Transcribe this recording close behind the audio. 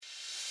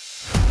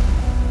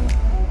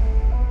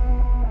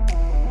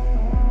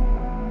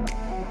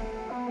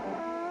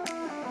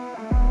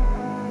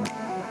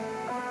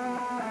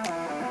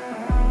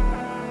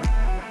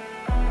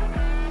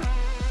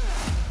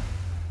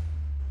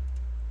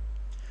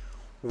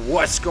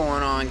What's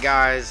going on,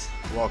 guys?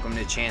 Welcome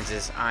to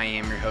Chances. I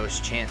am your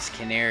host, Chance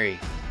Canary.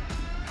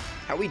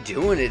 How we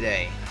doing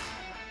today?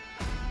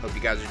 Hope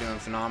you guys are doing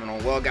phenomenal.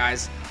 Well,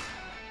 guys,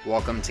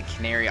 welcome to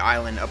Canary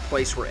Island, a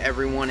place where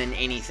everyone and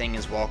anything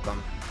is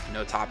welcome.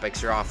 No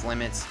topics are off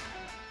limits,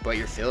 but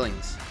your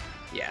feelings,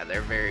 yeah,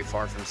 they're very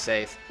far from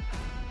safe.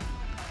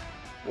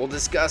 We'll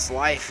discuss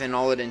life and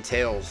all it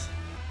entails.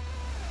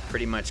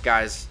 Pretty much,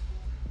 guys,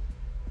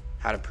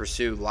 how to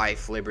pursue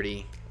life,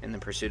 liberty, and the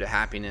pursuit of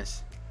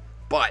happiness.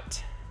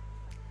 But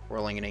we're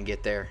only going to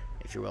get there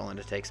if you're willing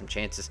to take some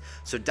chances.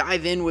 So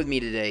dive in with me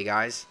today,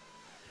 guys.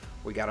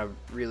 We got a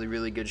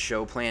really good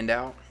show planned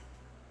out.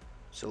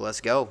 So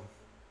let's go.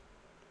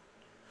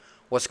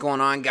 What's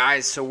going on,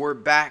 guys? So we're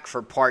back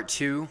for part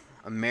 2,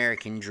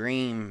 American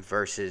Dream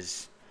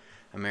versus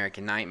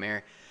American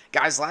Nightmare.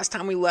 Guys, last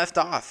time we left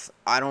off,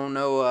 I don't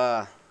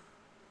know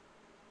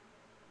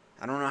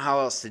how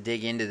else to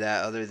dig into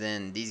that other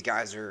than these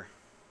guys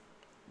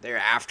they're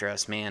after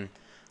us, man.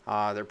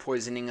 They're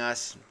poisoning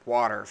us,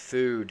 water,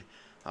 food,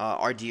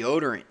 our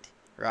deodorant,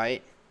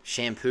 right?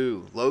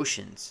 Shampoo,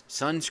 lotions,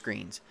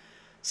 sunscreens,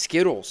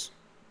 Skittles,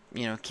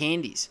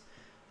 candies.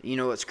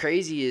 What's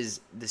crazy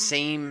is the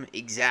same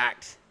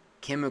exact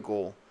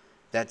chemical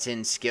that's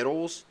in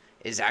Skittles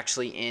is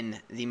actually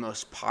in the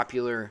most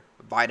popular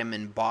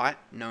vitamin bought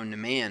known to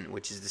man,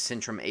 which is the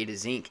Centrum A to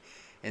Zinc.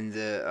 And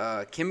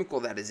the chemical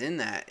that is in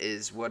that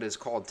is what is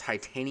called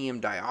titanium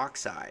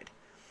dioxide.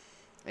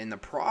 And the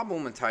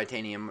problem with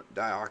titanium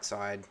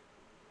dioxide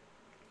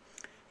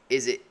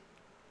is it,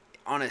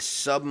 on a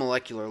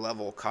submolecular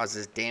level,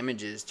 causes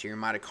damages to your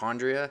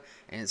mitochondria,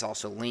 and it's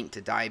also linked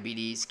to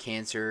diabetes,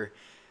 cancer.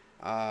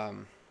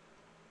 Honestly,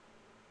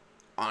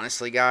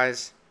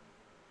 guys,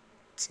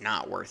 it's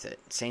not worth it.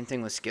 Same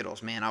thing with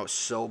Skittles, man. I was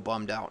so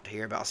bummed out to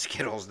hear about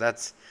Skittles.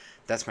 That's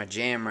my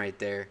jam right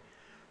there.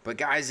 But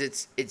guys,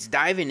 it's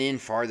diving in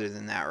farther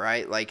than that,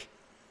 right? Like,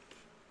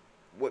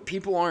 what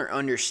people aren't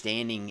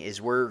understanding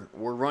is we're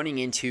running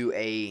into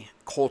a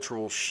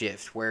cultural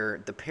shift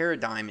where the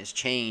paradigm has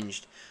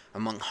changed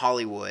among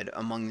Hollywood,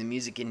 among the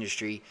music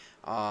industry,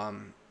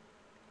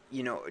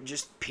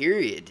 just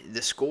period.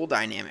 The school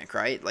dynamic,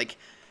 right? Like,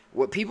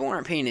 what people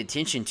aren't paying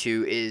attention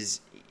to is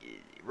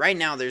right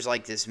now there's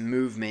like this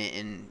movement,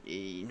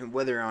 and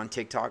whether on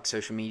TikTok,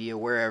 social media,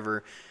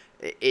 wherever,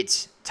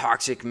 it's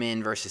toxic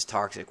men versus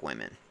toxic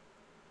women.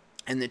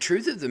 And the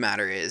truth of the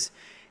matter is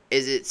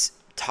it's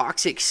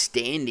toxic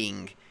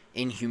standing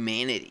in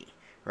humanity,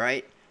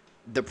 right?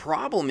 The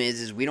problem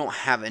is we don't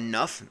have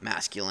enough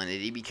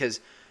masculinity because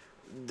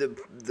the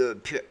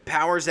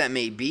powers that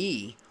may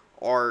be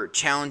are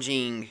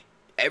challenging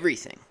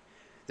everything.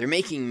 They're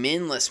making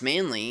men less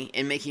manly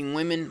and making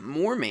women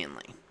more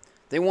manly.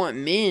 They want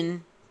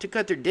men to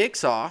cut their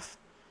dicks off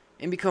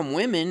and become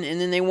women, and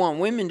then they want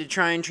women to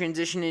try and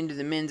transition into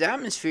the men's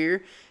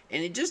atmosphere,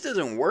 and it just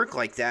doesn't work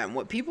like that. And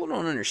what people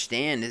don't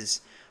understand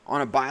is,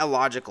 on a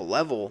biological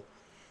level,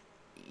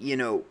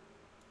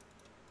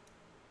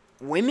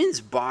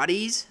 women's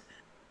bodies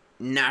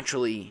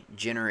naturally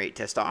generate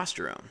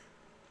testosterone.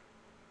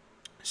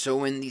 So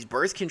when these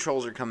birth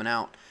controls are coming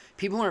out,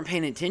 people aren't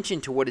paying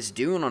attention to what it's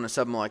doing on a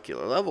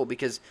submolecular level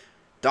because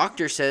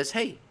doctor says,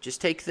 hey,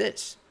 just take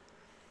this.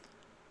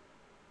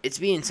 It's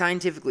being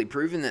scientifically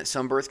proven that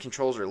some birth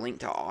controls are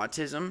linked to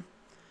autism.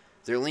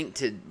 They're linked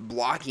to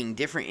blocking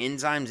different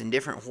enzymes and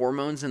different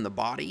hormones in the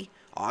body,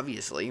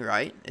 obviously,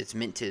 right? It's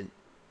meant to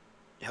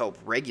help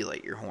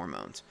regulate your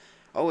hormones.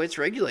 Oh, it's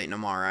regulating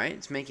them all right.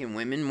 It's making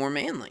women more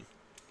manly,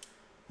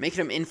 making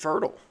them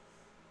infertile.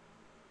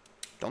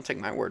 Don't take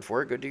my word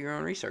for it. Go do your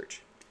own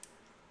research.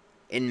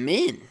 And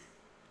men,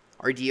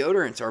 our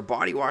deodorants, our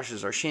body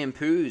washes, our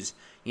shampoos,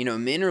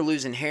 men are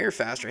losing hair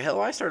faster.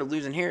 Hell, I started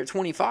losing hair at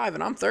 25,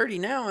 and I'm 30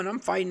 now, and I'm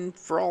fighting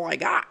for all I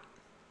got.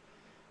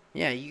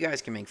 Yeah, you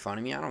guys can make fun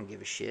of me. I don't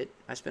give a shit.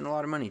 I spend a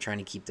lot of money trying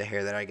to keep the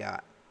hair that I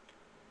got.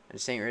 I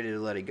just ain't ready to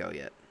let it go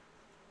yet.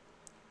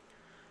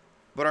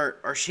 But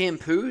our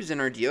shampoos and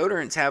our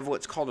deodorants have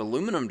what's called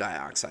aluminum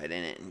dioxide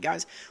in it. And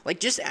guys,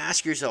 just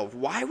ask yourself,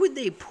 why would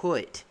they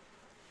put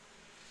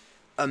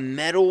a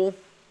metal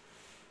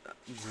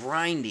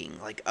grinding,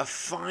 like a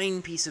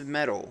fine piece of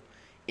metal,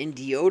 in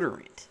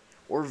deodorant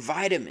or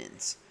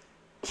vitamins?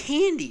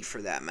 Candy,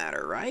 for that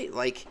matter, right?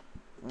 Like,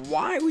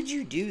 why would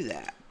you do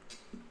that?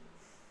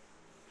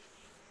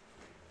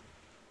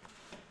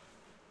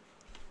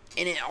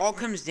 And it all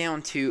comes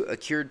down to a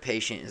cured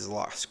patient is a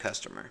lost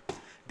customer.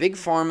 Big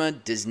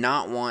Pharma does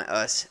not want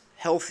us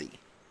healthy.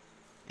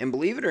 And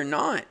believe it or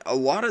not, a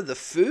lot of the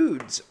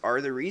foods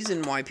are the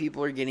reason why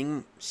people are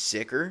getting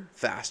sicker,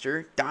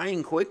 faster,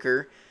 dying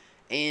quicker,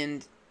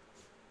 and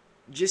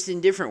just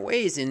in different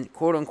ways. In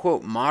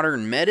quote-unquote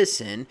modern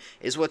medicine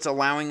is what's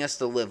allowing us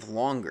to live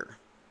longer.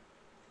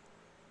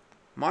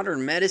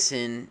 Modern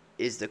medicine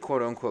is the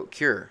quote-unquote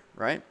cure,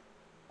 right?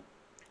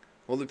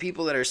 Well, the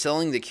people that are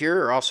selling the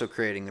cure are also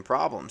creating the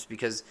problems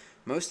because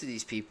most of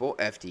these people,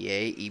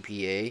 FDA,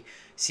 EPA,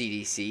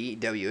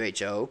 CDC,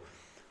 WHO,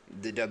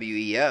 the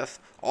WEF,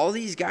 all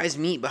these guys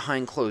meet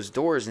behind closed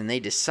doors and they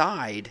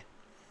decide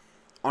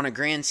on a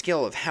grand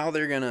scale of how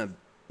they're going to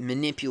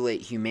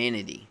manipulate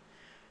humanity,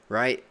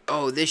 right?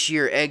 Oh, this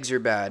year eggs are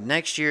bad.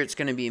 Next year it's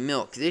going to be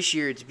milk. This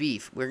year it's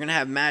beef. We're going to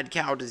have mad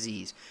cow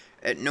disease.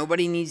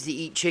 Nobody needs to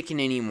eat chicken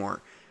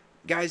anymore.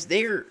 Guys,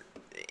 they're,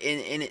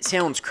 and it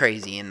sounds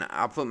crazy, and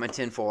I'll put my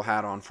tinfoil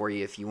hat on for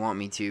you if you want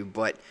me to,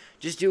 but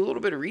just do a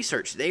little bit of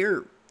research. They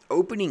are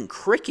opening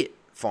cricket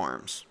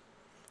farms,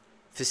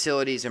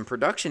 facilities, and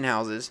production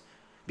houses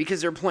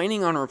because they're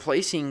planning on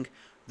replacing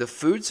the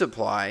food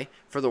supply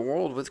for the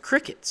world with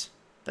crickets.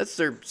 That's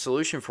their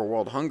solution for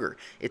world hunger.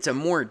 It's a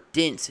more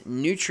dense,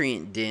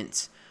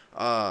 nutrient-dense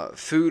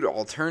food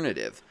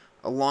alternative,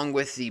 along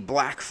with the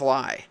black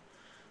fly,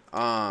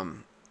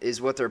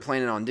 is what they're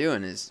planning on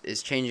doing,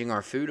 is changing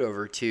our food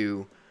over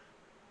to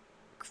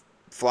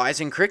flies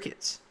and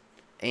crickets.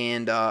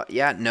 And,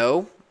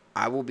 no,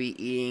 I will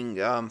be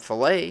eating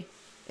filet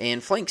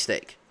and flank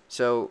steak.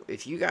 So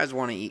if you guys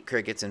want to eat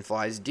crickets and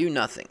flies, do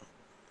nothing.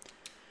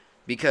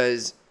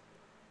 Because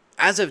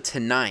as of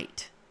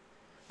tonight,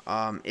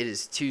 it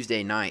is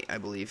Tuesday night, I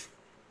believe,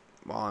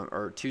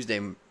 or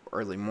Tuesday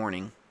early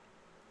morning,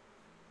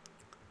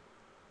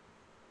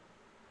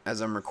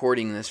 as I'm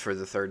recording this for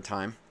the third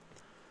time.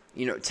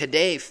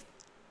 Today,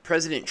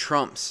 President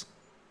Trump's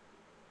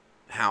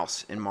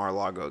house in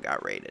Mar-a-Lago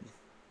got raided.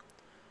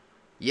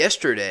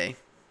 Yesterday,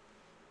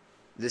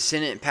 the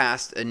Senate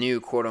passed a new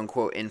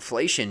quote-unquote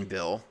inflation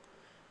bill.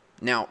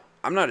 Now,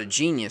 I'm not a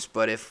genius,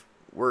 but if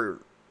we're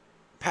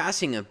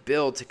passing a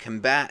bill to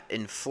combat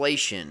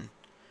inflation,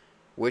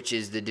 which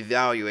is the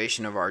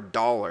devaluation of our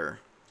dollar,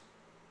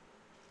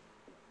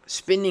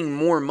 spending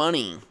more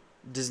money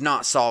does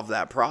not solve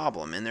that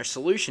problem. And their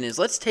solution is,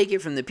 let's take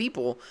it from the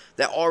people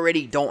that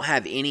already don't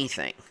have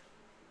anything.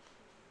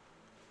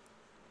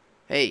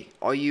 Hey,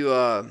 all you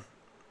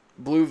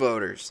blue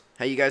voters,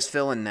 how you guys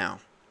feeling now?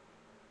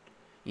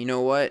 You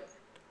know what?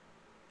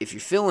 If you're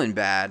feeling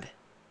bad,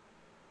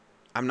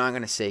 I'm not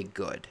going to say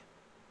good.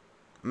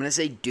 I'm going to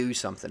say do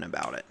something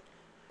about it.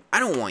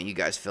 I don't want you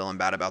guys feeling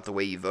bad about the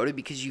way you voted,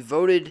 because you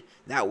voted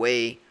that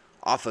way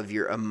off of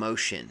your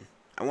emotion.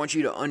 I want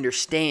you to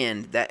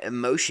understand that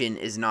emotion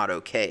is not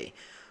okay.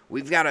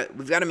 We've got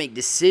to make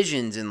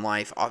decisions in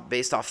life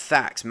based off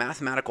facts,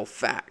 mathematical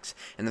facts.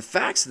 And the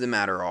facts of the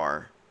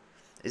matter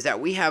is that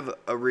we have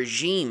a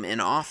regime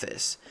in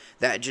office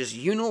that just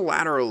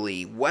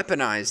unilaterally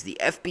weaponized the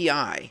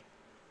FBI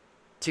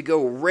to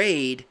go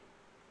raid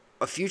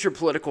a future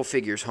political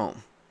figure's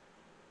home.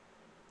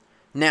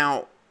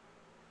 Now,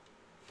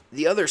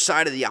 the other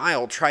side of the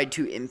aisle tried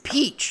to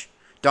impeach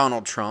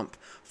Donald Trump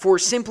for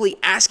simply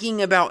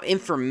asking about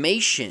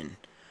information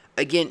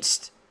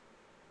against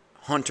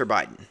Hunter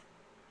Biden.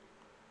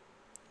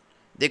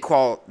 They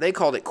called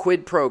it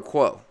quid pro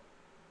quo,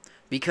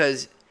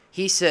 because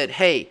he said,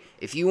 hey,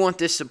 if you want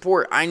this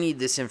support, I need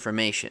this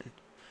information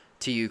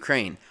to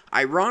Ukraine.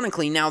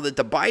 Ironically, now that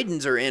the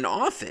Bidens are in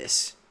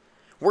office,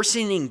 we're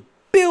sending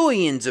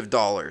billions of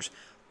dollars,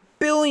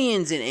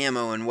 billions in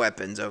ammo and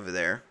weapons over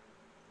there,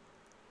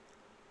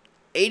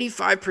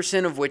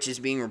 85% of which is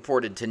being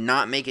reported to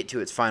not make it to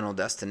its final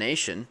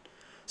destination.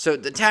 So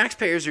the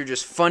taxpayers are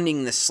just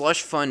funding the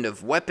slush fund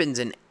of weapons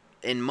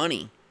and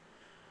money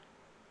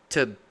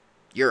to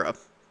Europe.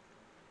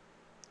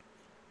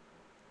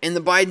 And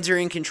the Bidens are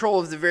in control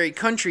of the very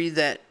country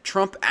that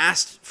Trump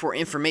asked for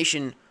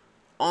information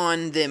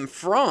on them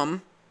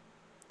from.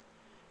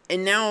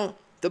 And now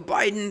the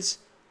Bidens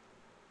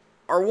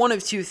are one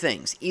of two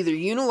things. Either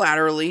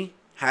unilaterally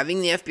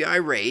having the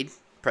FBI raid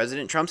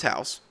President Trump's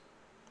house,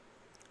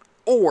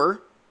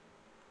 or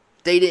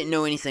they didn't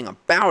know anything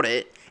about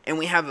it, and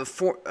we have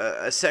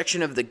a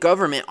section of the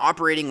government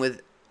operating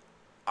with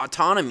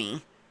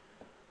autonomy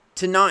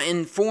to not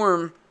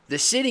inform the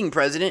sitting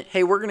president,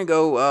 hey, we're going to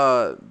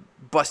go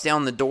bust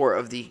down the door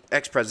of the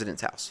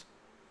ex-president's house.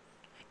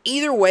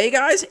 Either way,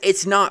 guys,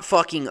 it's not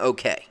fucking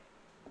okay.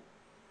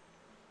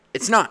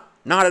 It's not.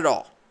 Not at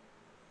all.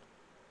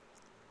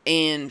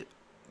 And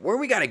where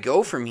we got to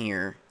go from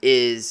here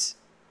is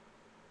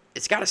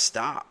it's got to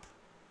stop.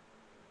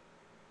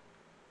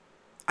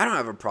 I don't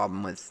have a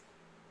problem with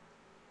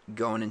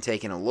going and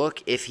taking a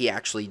look if he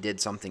actually did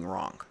something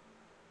wrong.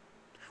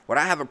 What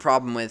I have a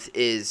problem with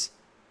is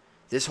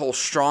this whole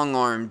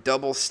strong-arm,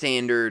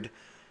 double-standard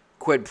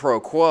quid pro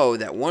quo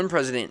that one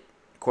president,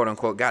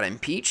 quote-unquote, got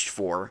impeached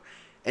for,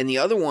 and the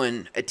other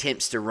one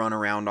attempts to run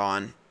around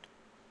on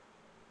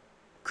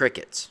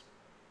crickets.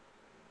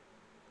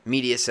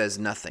 Media says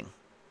nothing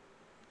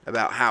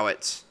about how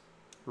it's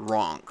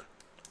wrong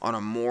on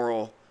a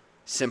moral,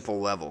 simple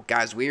level.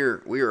 Guys, we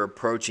are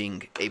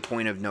approaching a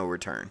point of no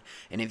return.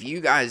 And if you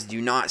guys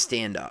do not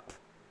stand up,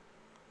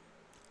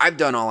 I've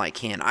done all I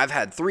can. I've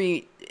had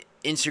 3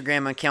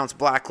 Instagram accounts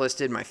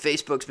blacklisted. My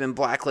Facebook's been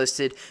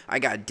blacklisted. I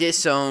got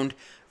disowned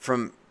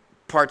from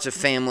parts of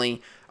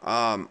family.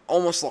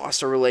 Almost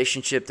lost a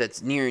relationship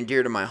that's near and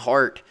dear to my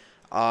heart.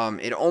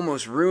 It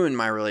almost ruined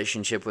my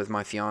relationship with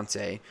my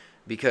fiance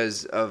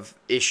because of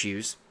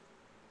issues.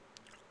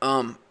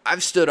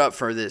 I've stood up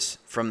for this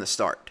from the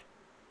start.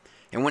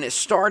 And when it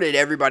started,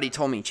 everybody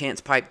told me,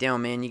 Chance, pipe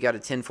down, man. You got a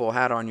tinfoil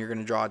hat on. You're going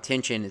to draw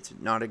attention. It's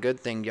not a good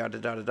thing, yada,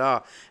 yada,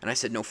 yada. And I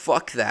said, no,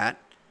 fuck that.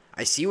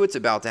 I see what's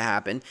about to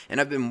happen.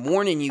 And I've been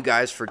warning you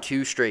guys for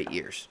 2 straight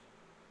years.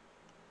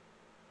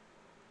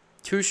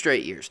 2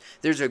 straight years.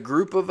 There's a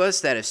group of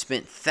us that have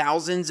spent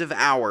thousands of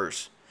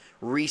hours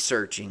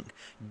researching,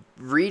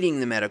 reading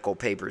the medical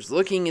papers,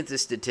 looking at the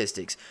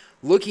statistics,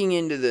 looking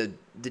into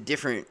the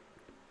different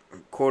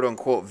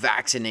quote-unquote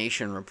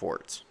vaccination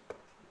reports,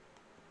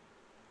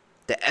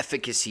 the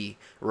efficacy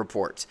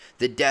reports,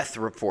 the death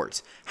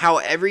reports, how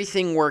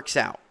everything works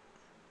out.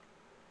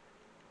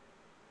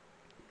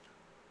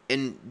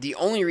 And the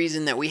only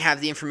reason that we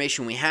have the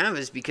information we have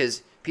is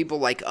because people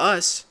like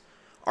us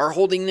are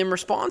holding them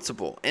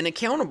responsible and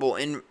accountable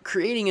and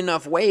creating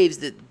enough waves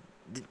that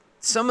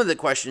some of the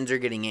questions are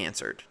getting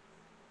answered.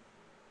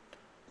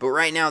 But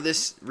right now,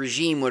 this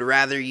regime would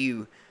rather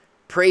you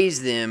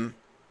praise them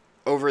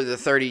over the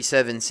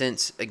 37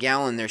 cents a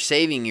gallon they're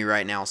saving you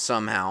right now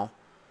somehow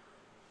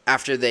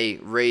after they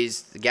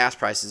raised the gas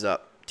prices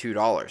up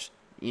 $2.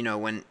 You know,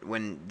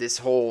 when this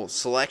whole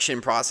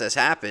selection process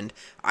happened,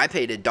 I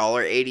paid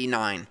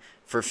 $1.89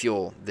 for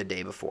fuel the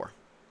day before.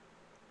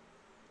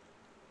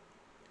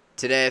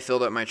 Today I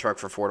filled up my truck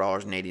for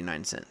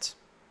 $4.89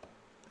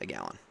 a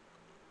gallon.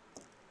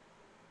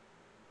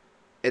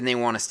 And they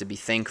want us to be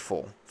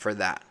thankful for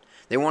that.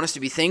 They want us to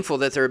be thankful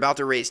that they're about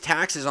to raise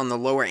taxes on the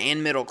lower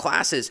and middle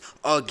classes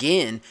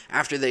again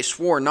after they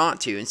swore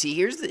not to. And see,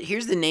 here's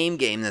the name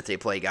game that they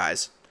play,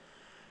 guys.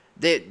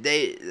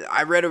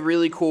 I read a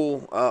really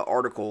cool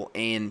article,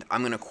 and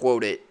I'm going to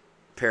quote it,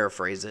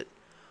 paraphrase it.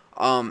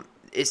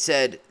 It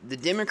said, the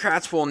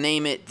Democrats will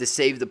name it the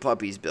Save the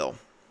Puppies bill.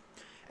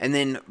 And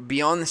then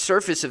beyond the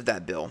surface of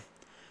that bill,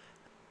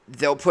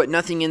 they'll put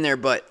nothing in there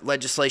but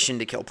legislation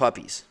to kill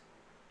puppies.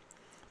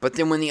 But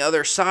then when the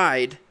other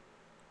side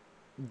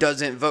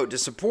doesn't vote to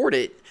support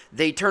it,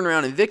 they turn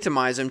around and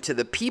victimize them to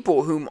the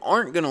people whom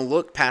aren't going to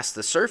look past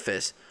the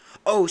surface.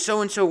 Oh,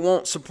 so-and-so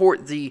won't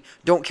support the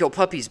Don't Kill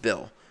Puppies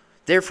bill.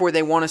 Therefore,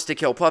 they want us to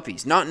kill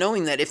puppies. Not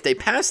knowing that if they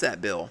pass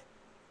that bill,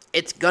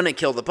 it's going to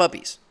kill the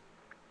puppies.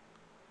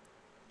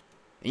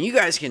 And you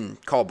guys can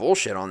call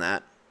bullshit on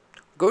that.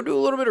 Go do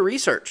a little bit of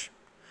research.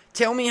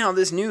 Tell me how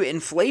this new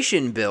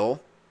inflation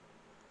bill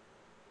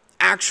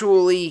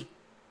actually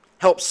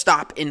helps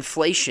stop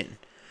inflation.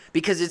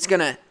 Because it's going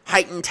to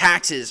heighten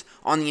taxes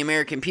on the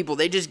American people.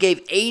 They just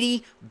gave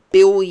 $80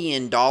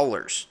 billion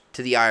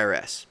to the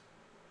IRS.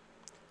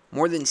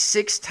 More than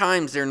 6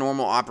 times their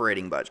normal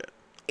operating budget.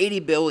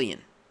 $80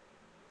 billion.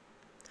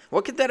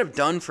 What could that have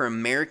done for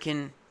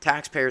American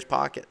taxpayers'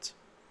 pockets?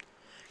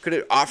 Could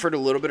it offered a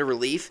little bit of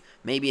relief?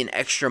 Maybe an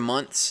extra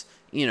month's,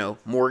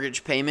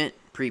 mortgage payment,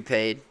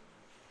 prepaid.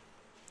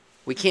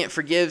 We can't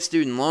forgive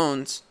student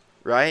loans,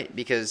 right?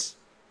 Because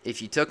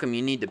if you took them,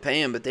 you need to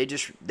pay them. But they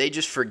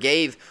just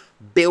forgave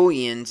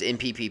billions in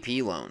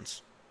PPP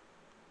loans,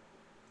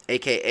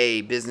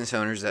 aka business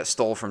owners that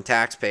stole from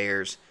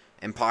taxpayers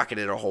and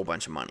pocketed a whole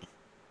bunch of money.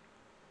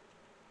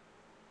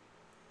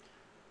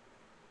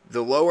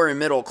 The lower and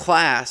middle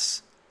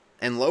class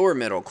and lower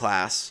middle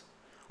class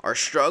are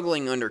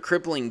struggling under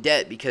crippling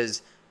debt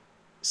because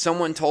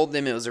someone told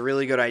them it was a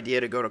really good idea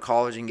to go to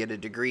college and get a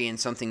degree in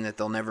something that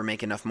they'll never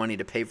make enough money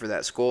to pay for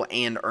that school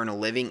and earn a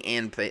living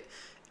and pay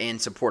and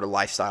support a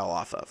lifestyle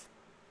off of.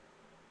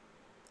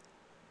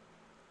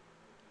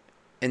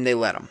 And they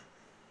let them.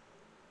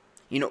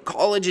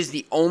 College is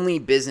the only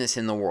business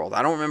in the world.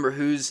 I don't remember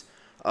whose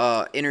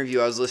interview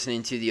I was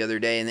listening to the other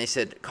day, and they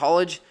said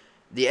college,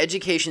 the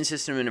education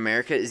system in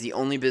America is the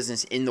only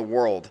business in the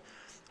world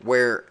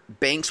where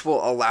banks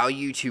will allow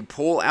you to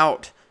pull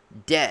out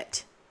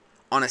debt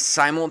on a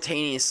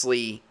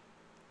simultaneously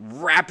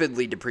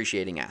rapidly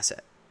depreciating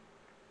asset.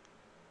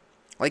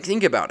 Like,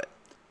 think about it.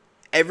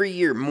 Every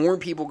year, more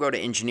people go to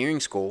engineering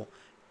school.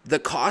 The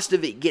cost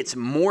of it gets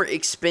more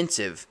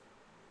expensive.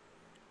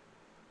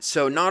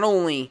 So not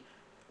only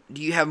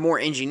do you have more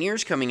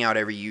engineers coming out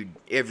every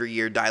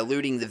year,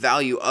 diluting the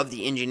value of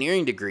the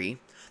engineering degree,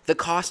 the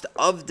cost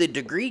of the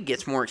degree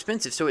gets more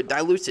expensive, so it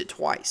dilutes it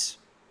twice.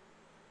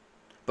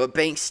 But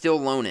banks still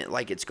loan it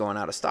like it's going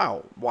out of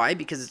style. Why?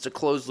 Because it's a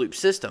closed-loop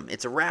system.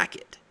 It's a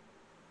racket.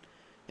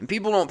 And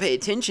people don't pay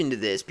attention to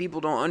this.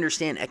 People don't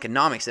understand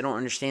economics. They don't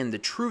understand the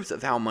truth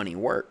of how money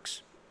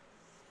works.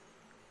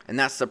 And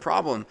that's the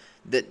problem.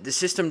 That the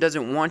system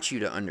doesn't want you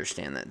to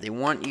understand that. They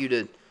want you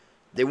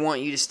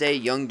to stay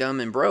young, dumb,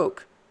 and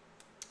broke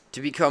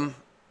to become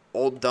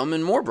old, dumb,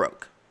 and more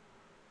broke.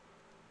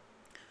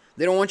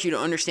 They don't want you to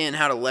understand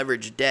how to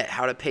leverage debt,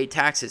 how to pay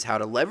taxes, how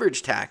to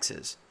leverage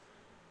taxes,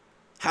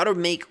 how to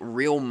make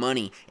real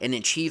money and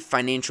achieve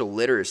financial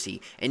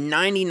literacy. And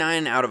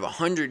 99 out of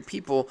 100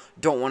 people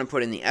don't want to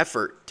put in the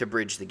effort to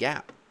bridge the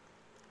gap.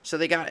 So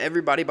they got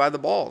everybody by the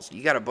balls.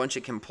 You got a bunch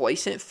of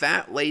complacent,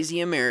 fat,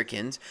 lazy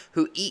Americans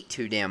who eat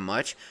too damn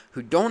much,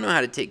 who don't know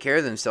how to take care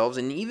of themselves,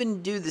 and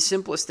even do the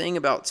simplest thing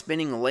about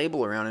spinning a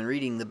label around and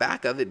reading the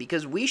back of it,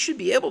 because we should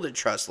be able to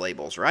trust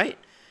labels, right?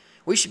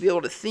 We should be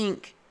able to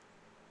think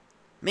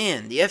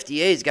Man, the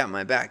FDA's got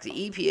my back. The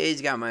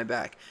EPA's got my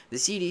back. The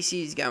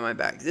CDC's got my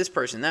back. This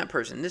person, that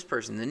person, this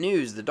person, the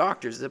news, the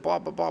doctors, the blah,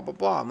 blah, blah, blah,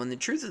 blah. When the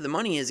truth of the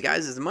money is,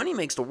 guys, is the money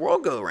makes the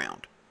world go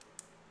round.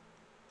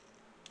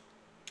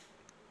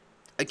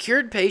 A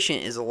cured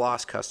patient is a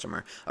lost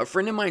customer. A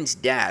friend of mine's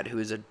dad, who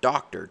is a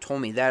doctor,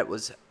 told me that it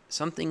was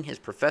something his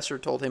professor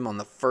told him on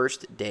the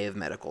first day of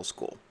medical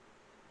school.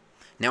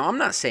 Now, I'm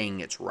not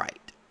saying it's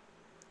right,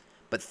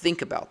 but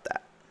think about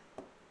that.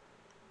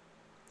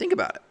 Think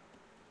about it.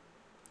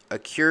 A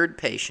cured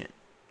patient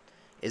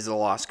is a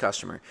lost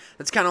customer.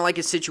 That's kind of like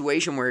a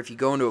situation where if you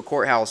go into a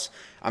courthouse,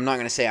 I'm not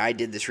going to say I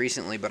did this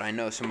recently, but I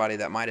know somebody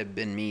that might have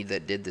been me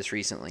that did this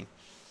recently.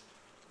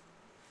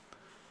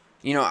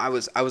 You know, I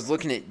was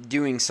looking at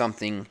doing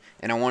something,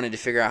 and I wanted to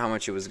figure out how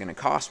much it was going to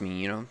cost me,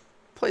 you know.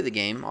 Play the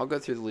game. I'll go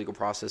through the legal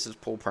processes,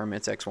 pull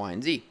permits, X, Y,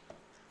 and Z.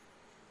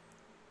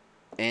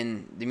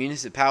 And the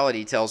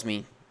municipality tells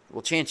me,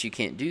 well, Chance, you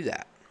can't do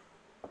that.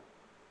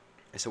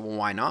 I said, well,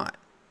 why not?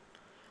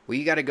 Well,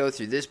 you got to go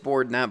through this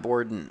board and that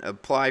board and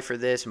apply for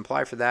this and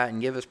apply for that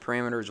and give us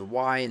parameters of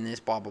why and this,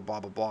 blah, blah, blah,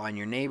 blah, blah, and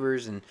your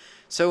neighbors, and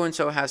so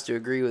has to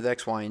agree with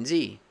X, Y, and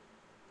Z.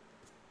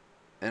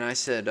 And I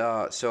said,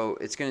 so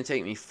it's going to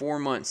take me 4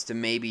 months to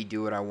maybe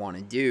do what I want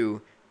to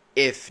do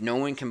if no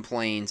one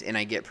complains and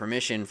I get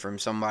permission from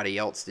somebody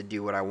else to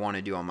do what I want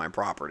to do on my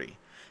property.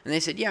 And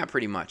they said, yeah,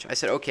 pretty much. I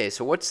said, okay,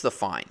 so what's the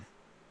fine?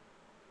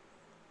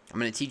 I'm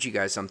going to teach you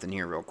guys something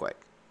here real quick.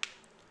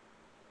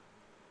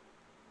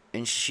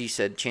 And she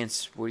said,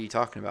 Chance, what are you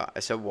talking about? I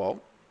said,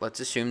 well,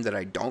 let's assume that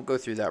I don't go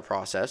through that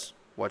process.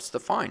 What's the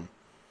fine?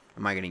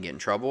 Am I going to get in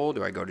trouble?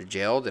 Do I go to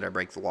jail? Did I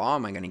break the law?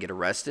 Am I going to get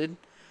arrested?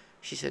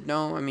 She said,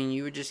 no, I mean,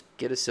 you would just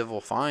get a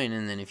civil fine,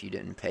 and then if you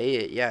didn't pay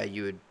it, yeah,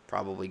 you would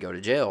probably go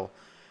to jail.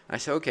 I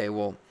said, okay,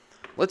 well,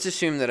 let's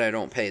assume that I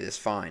don't pay this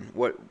fine.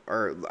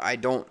 Or I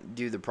don't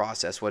do the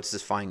process. What's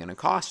this fine going to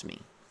cost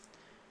me?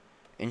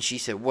 And she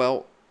said,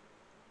 well,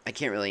 I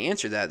can't really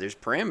answer that. There's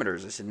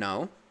parameters. I said,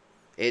 no.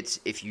 It's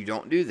if you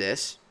don't do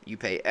this, you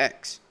pay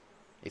X.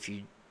 If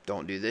you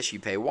don't do this, you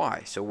pay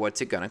Y. So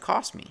what's it going to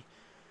cost me?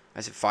 I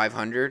said $500,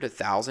 $1,000,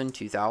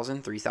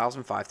 $2,000,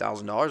 $3,000,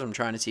 $5,000. I'm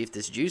trying to see if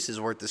this juice is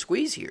worth the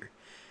squeeze here.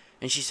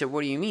 And she said,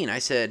 what do you mean? I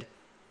said,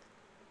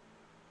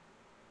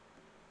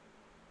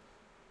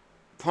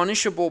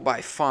 punishable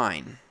by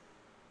fine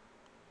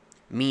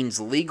means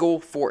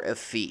legal for a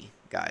fee,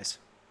 guys.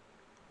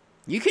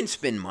 You can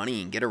spend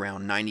money and get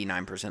around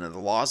 99% of the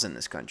laws in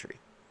this country.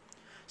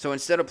 So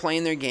instead of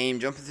playing their game,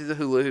 jumping through the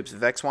hula hoops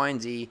of X, Y,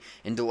 and Z,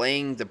 and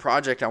delaying the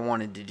project I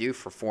wanted to do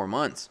for 4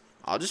 months,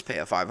 I'll just pay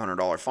a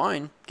 $500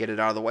 fine, get it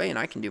out of the way, and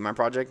I can do my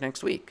project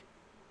next week.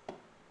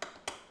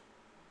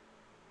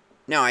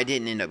 Now, I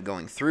didn't end up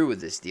going through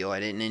with this deal.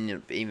 I didn't end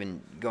up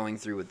even going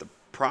through with the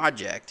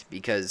project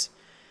because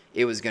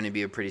it was going to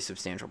be a pretty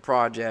substantial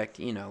project.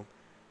 You know,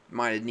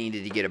 might have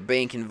needed to get a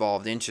bank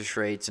involved, interest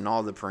rates, and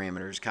all the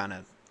parameters kind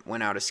of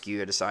went out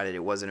askew. I decided it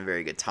wasn't a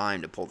very good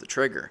time to pull the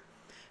trigger.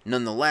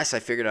 Nonetheless, I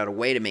figured out a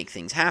way to make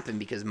things happen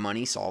because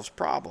money solves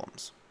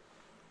problems.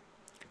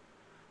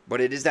 But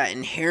it is that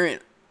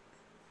inherent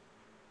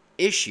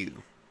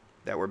issue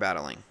that we're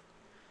battling.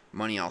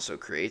 Money also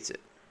creates it.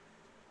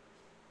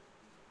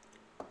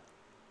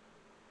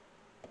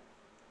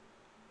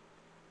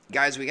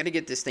 Guys, we got to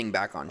get this thing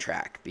back on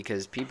track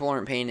because people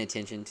aren't paying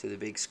attention to the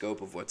big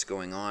scope of what's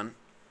going on.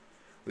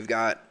 We've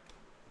got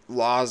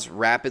laws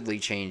rapidly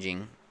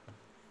changing.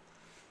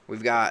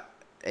 We've got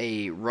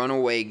a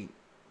runaway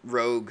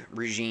rogue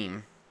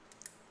regime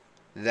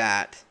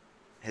that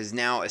has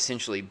now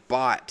essentially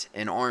bought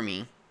an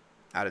army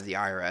out of the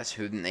IRS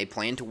who they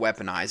plan to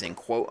weaponize and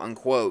quote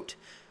unquote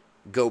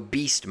go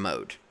beast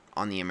mode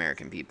on the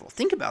American people.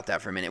 Think about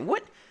that for a minute.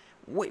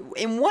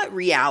 In what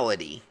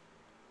reality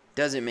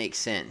does it make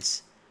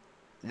sense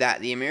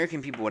that the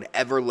American people would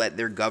ever let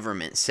their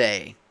government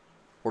say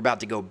we're about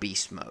to go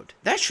beast mode?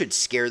 That should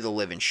scare the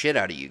living shit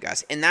out of you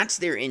guys. And that's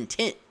their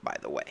intent, by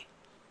the way.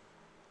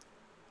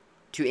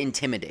 To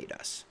intimidate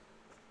us.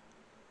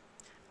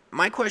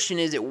 My question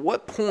is, at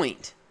what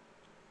point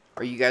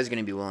are you guys going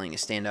to be willing to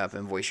stand up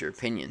and voice your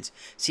opinions?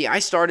 See, I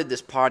started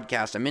this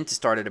podcast, I meant to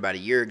start it about a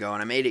year ago,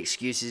 and I made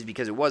excuses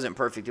because it wasn't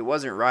perfect, it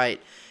wasn't right.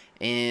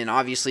 And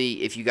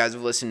obviously, if you guys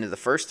have listened to the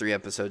first 3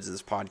 episodes of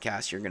this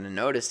podcast, you're going to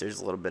notice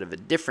there's a little bit of a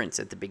difference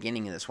at the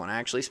beginning of this one. I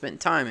actually spent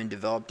time and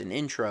developed an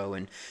intro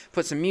and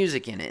put some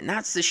music in it. And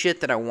that's the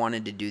shit that I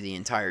wanted to do the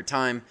entire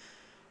time.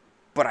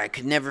 But I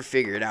could never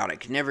figure it out. I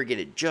could never get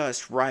it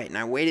just right. And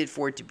I waited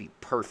for it to be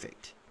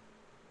perfect.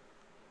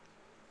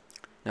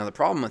 Now, the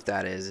problem with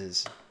that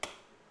is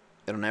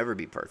it'll never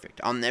be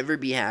perfect. I'll never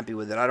be happy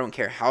with it. I don't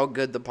care how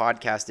good the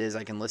podcast is.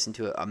 I can listen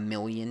to it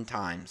 1,000,000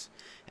 times,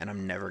 and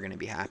I'm never going to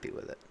be happy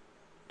with it.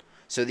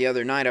 So the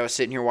other night, I was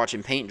sitting here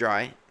watching paint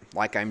dry,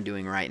 like I'm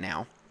doing right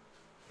now.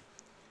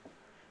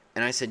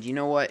 And I said, you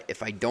know what?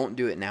 If I don't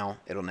do it now,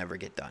 it'll never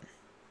get done.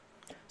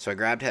 So I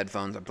grabbed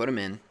headphones, I put them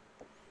in,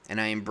 and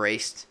I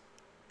embraced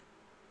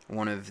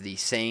one of the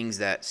sayings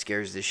that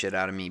scares the shit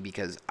out of me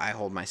because I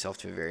hold myself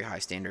to a very high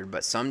standard.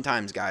 But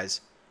sometimes, guys,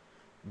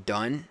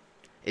 done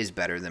is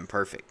better than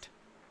perfect.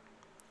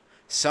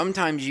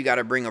 Sometimes you got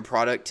to bring a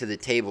product to the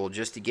table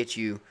just to get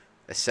you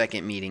a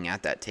second meeting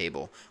at that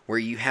table where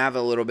you have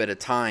a little bit of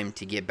time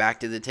to get back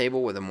to the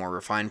table with a more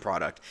refined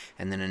product,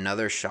 and then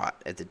another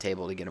shot at the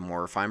table to get a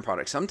more refined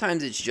product.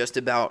 Sometimes it's just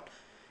about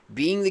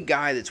being the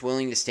guy that's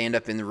willing to stand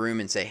up in the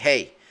room and say,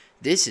 hey,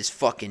 this is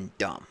fucking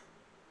dumb.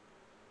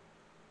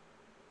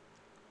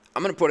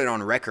 I'm going to put it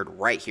on record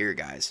right here,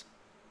 guys.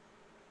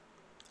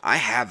 I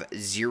have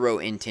zero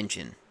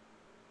intention.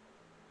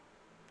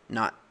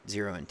 Not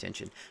zero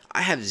intention.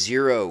 I have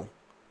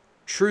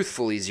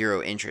truthfully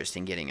zero interest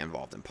in getting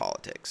involved in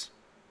politics.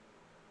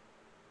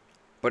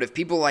 But if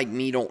people like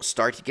me don't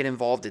start to get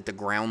involved at the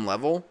ground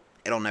level,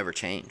 it'll never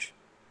change.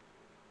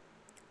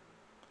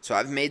 So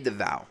I've made the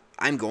vow.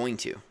 I'm going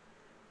to.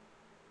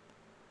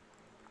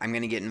 I'm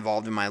going to get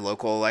involved in my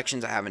local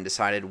elections. I haven't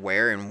decided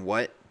where and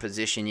what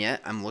position yet.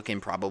 I'm looking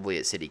probably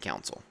at city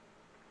council.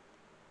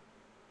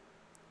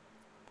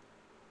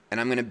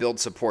 And I'm going to build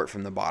support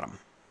from the bottom.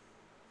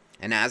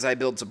 And as I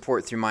build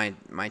support through my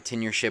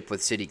tenureship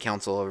with city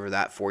council over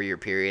that 4-year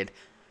period,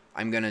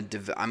 I'm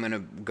gonna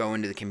go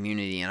into the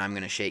community and I'm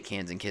gonna shake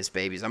hands and kiss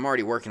babies. I'm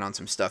already working on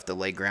some stuff to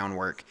lay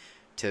groundwork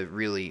to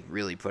really,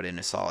 really put in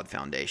a solid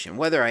foundation.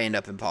 Whether I end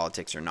up in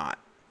politics or not,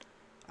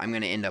 I'm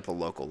gonna end up a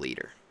local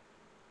leader.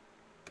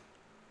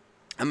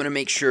 I'm gonna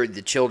make sure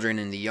the children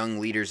and the young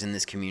leaders in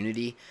this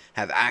community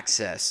have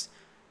access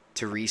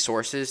to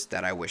resources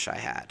that I wish I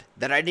had,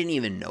 that I didn't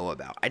even know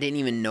about. I didn't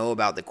even know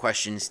about the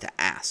questions to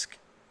ask.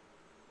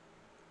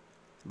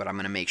 But I'm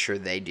going to make sure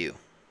they do.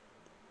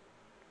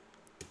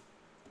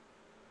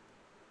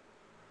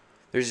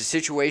 There's a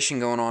situation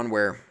going on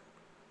where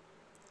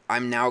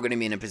I'm now going to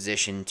be in a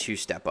position to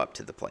step up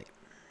to the plate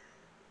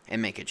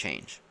and make a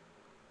change.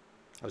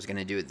 I was going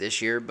to do it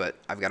this year, but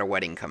I've got a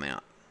wedding coming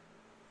up.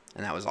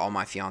 And that was all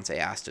my fiance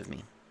asked of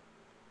me.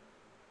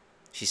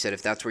 She said,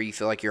 if that's where you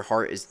feel like your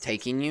heart is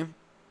taking you,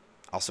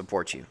 I'll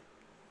support you.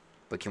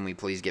 But can we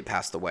please get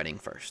past the wedding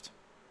first?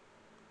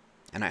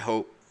 And I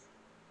hope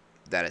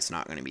that it's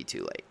not going to be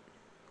too late.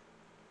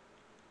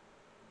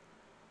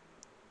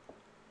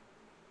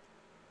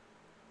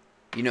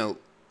 You know,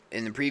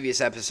 in the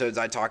previous episodes,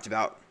 I talked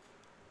about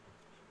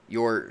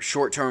your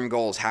short-term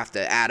goals have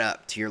to add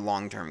up to your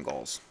long-term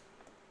goals.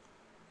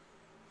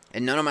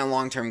 And none of my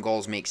long-term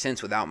goals make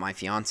sense without my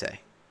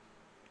fiance,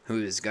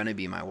 who is going to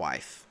be my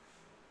wife.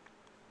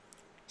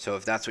 So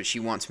if that's what she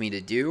wants me to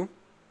do,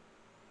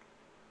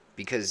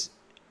 because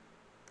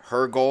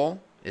her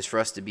goal is for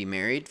us to be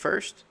married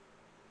first,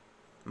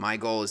 my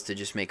goal is to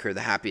just make her the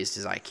happiest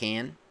as I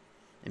can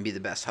and be the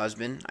best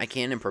husband I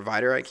can and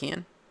provider I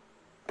can.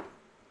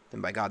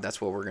 Then by God, that's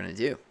what we're going to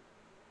do.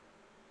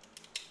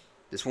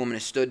 This woman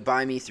has stood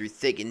by me through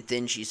thick and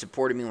thin. She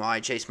supported me while I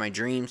chased my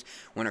dreams,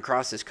 went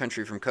across this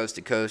country from coast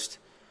to coast,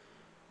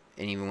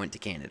 and even went to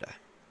Canada.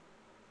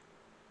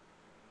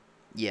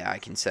 Yeah, I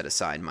can set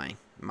aside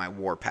my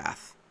war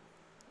path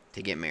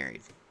to get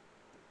married.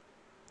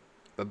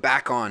 But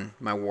back on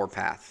my war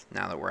path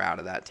now that we're out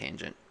of that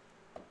tangent.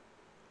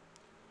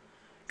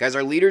 Guys,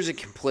 our leaders are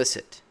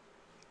complicit.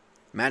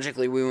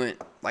 Magically, we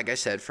went, like I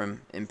said,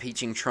 from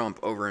impeaching Trump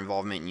over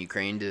involvement in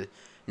Ukraine to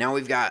now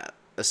we've got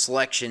a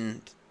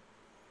selection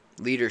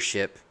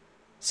leadership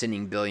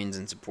sending billions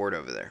in support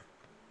over there.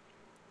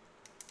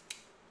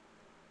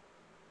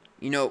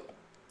 You know,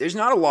 there's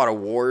not a lot of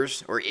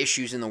wars or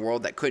issues in the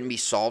world that couldn't be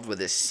solved with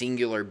a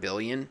singular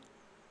billion,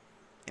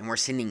 and we're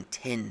sending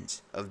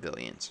tens of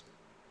billions.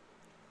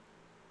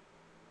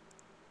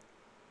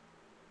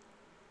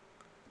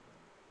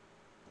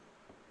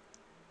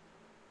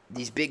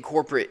 These big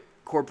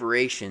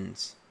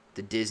corporations,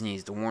 the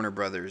Disneys, the Warner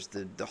Brothers,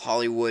 the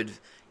Hollywood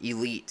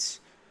elites,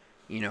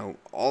 you know,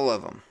 all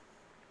of them,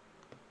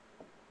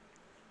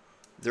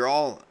 they're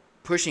all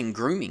pushing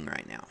grooming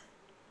right now.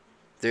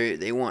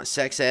 They want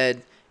sex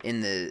ed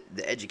in the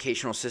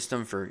educational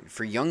system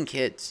for young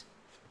kids.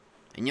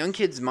 And young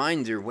kids'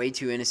 minds are way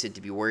too innocent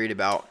to be worried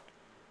about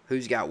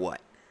who's got what,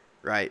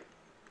 right?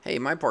 Hey,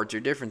 my parts are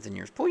different than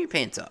yours. Pull your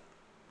pants up.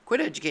 Quit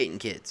educating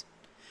kids.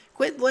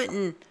 Quit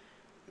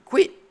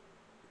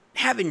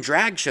having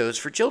drag shows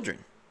for children.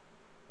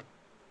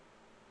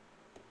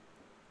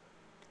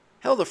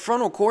 Hell, the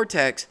frontal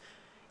cortex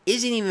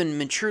isn't even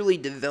maturely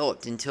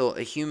developed until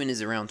a human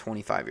is around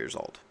 25 years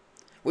old.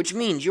 Which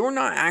means you're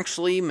not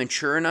actually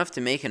mature enough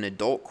to make an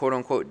adult,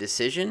 quote-unquote,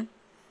 decision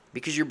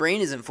because your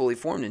brain isn't fully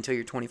formed until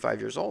you're 25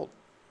 years old.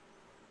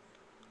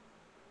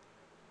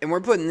 And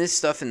we're putting this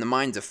stuff in the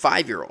minds of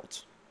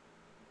 5-year-olds.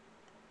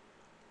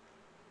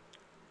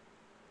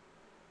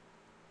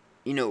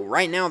 You know,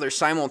 right now they're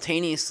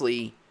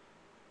simultaneously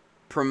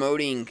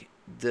promoting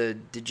the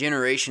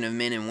degeneration of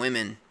men and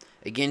women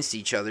against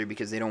each other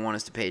because they don't want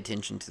us to pay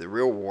attention to the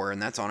real war,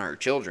 and that's on our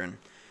children,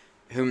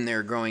 whom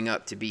they're growing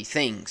up to be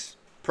things,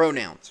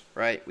 pronouns,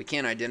 right? We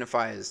can't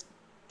identify as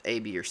A,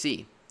 B, or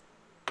C.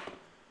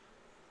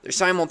 They're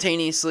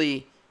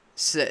simultaneously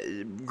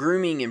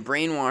grooming and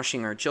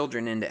brainwashing our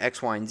children into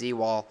X, Y, and Z,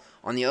 while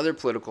on the other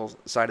political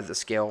side of the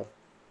scale,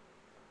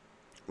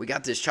 we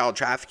got this child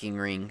trafficking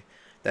ring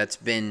that's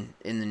been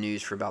in the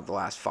news for about the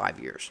last 5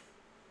 years.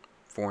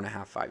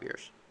 4.5, 5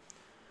 years.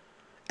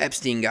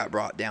 Epstein got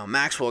brought down.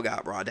 Maxwell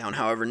got brought down.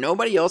 However,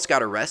 nobody else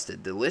got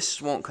arrested. The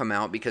lists won't come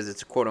out because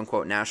it's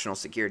quote-unquote national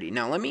security.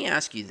 Now, let me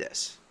ask you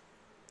this.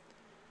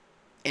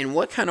 In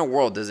what kind of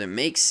world does it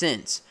make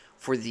sense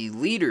for the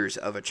leaders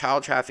of a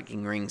child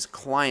trafficking ring's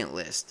client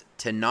list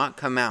to not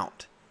come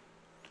out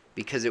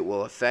because it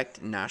will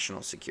affect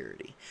national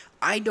security?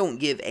 I don't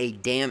give a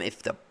damn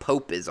if the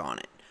Pope is on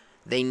it.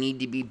 They need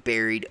to be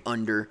buried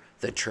under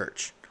the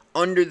church,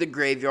 under the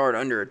graveyard,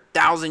 under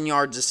 1,000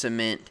 yards of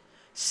cement.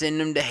 Send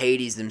them to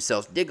Hades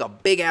themselves. Dig a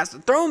big ass.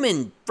 Throw them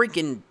in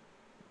freaking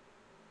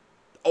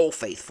Old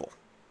Faithful.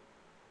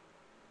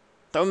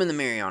 Throw them in the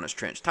Marianas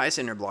Trench. Tie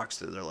cinder blocks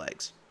to their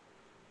legs.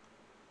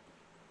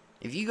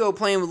 If you go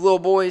playing with little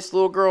boys,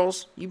 little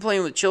girls, you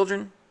playing with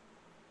children,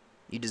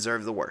 you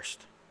deserve the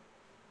worst.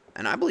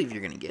 And I believe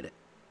you're going to get it.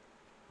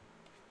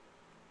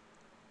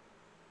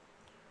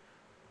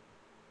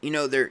 You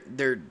know, they're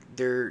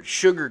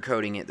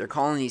sugarcoating it. They're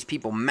calling these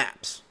people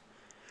MAPS,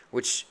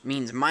 which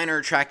means minor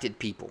attracted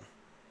people.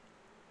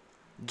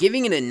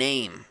 Giving it a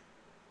name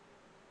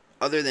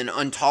other than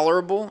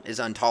intolerable is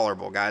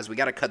intolerable, guys. We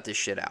got to cut this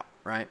shit out,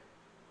 right?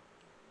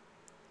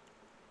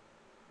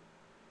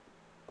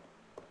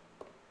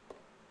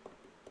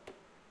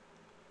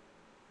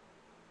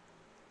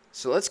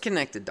 So let's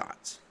connect the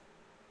dots.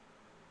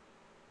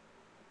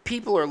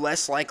 People are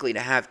less likely to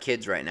have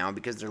kids right now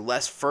because they're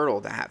less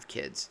fertile to have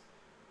kids.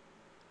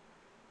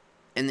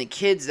 And the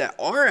kids that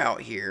are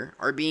out here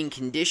are being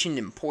conditioned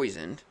and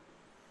poisoned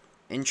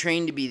and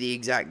trained to be the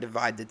exact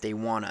divide that they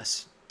want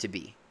us to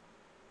be.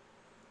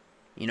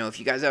 You know, if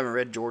you guys haven't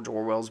read George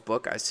Orwell's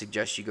book, I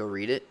suggest you go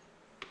read it.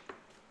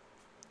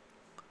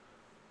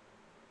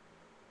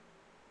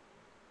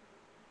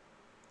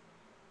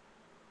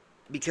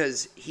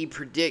 Because he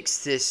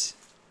predicts this,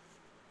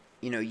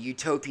 you know,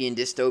 utopian,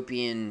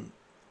 dystopian,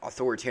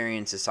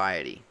 authoritarian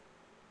society.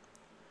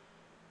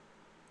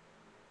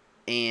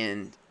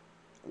 And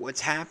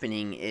what's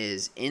happening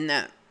is, in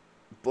that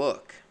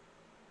book,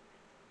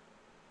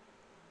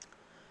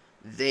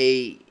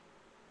 they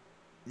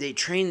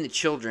train the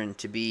children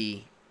to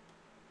be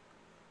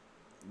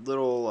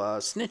little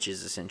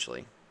snitches,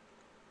 essentially.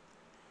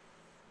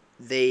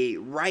 They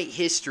write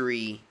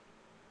history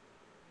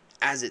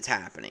as it's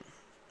happening.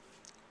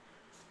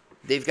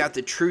 They've got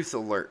the truth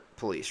alert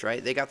police,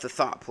 right? They got the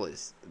thought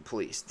police.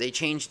 They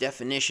change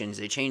definitions.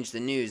 They change the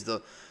news.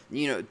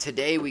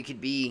 Today we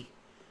could be,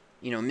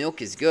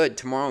 milk is good.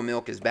 Tomorrow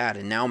milk is bad.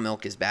 And now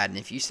milk is bad. And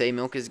if you say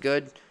milk is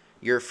good,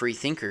 you're a free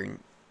thinker and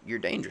you're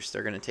dangerous.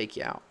 They're going to take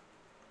you out.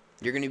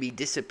 You're going to be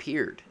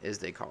disappeared, as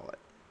they call it.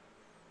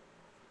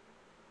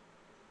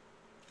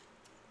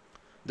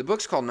 The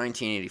book's called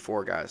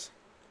 1984, guys.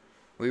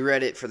 We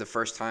read it for the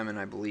first time in,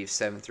 I believe,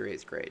 7th or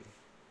 8th grade.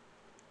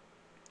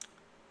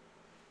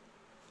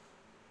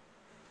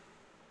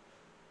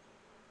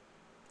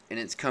 And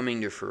it's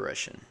coming to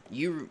fruition.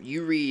 You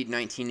read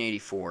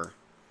 1984,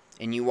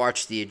 and you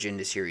watch the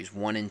Agenda series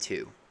 1 and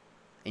 2,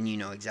 and you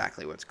know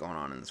exactly what's going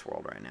on in this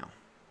world right now.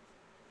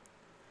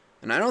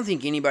 And I don't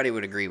think anybody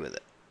would agree with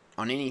it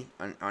on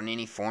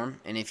any form.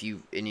 And if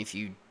you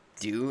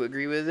do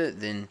agree with it,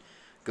 then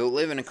go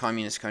live in a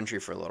communist country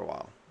for a little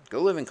while.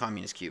 Go live in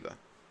communist Cuba.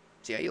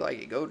 See how you like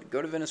it. Go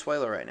to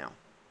Venezuela right now.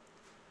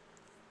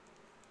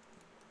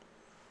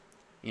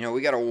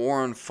 We got a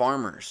war on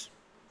farmers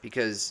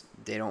because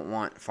they don't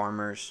want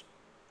farmers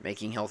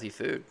making healthy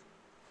food.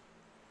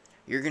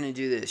 You're going to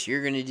do this.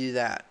 You're going to do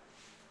that.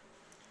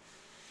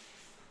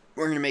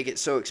 We're going to make it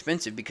so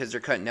expensive because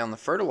they're cutting down the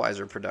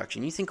fertilizer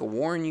production. You think a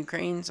war in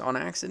Ukraine's on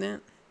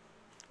accident?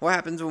 What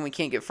happens when we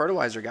can't get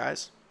fertilizer,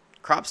 guys?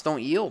 Crops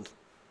don't yield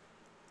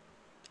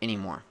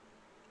anymore.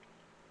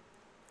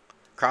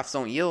 Crops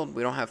don't yield.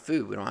 We don't have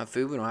food. We don't have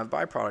food. We don't have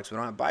byproducts. We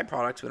don't have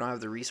byproducts. We don't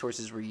have the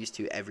resources we're used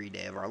to every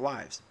day of our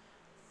lives.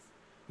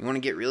 You want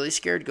to get really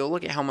scared? Go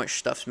look at how much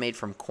stuff's made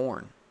from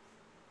corn,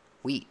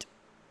 wheat,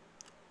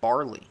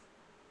 barley.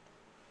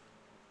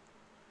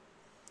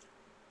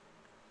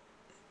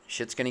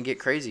 Shit's going to get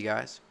crazy,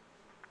 guys.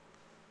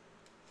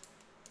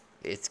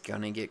 It's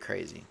going to get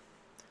crazy.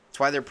 That's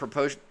why they're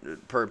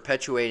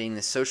perpetuating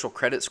this social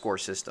credit score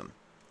system,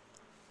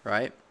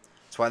 right?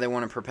 That's why they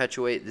want to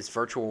perpetuate this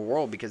virtual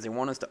world, because they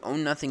want us to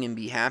own nothing and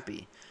be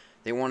happy.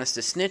 They want us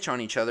to snitch on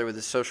each other with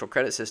a social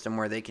credit system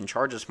where they can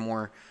charge us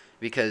more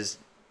because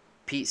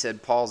Pete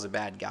said Paul's a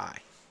bad guy.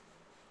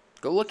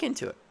 Go look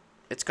into it.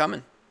 It's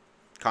coming.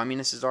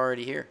 Communist is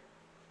already here.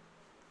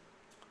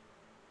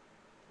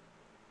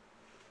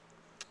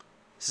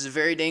 This is a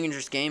very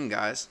dangerous game,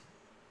 guys.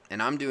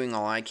 And I'm doing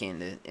all I can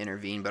to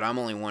intervene, but I'm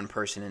only one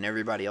person, and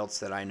everybody else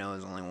that I know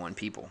is only one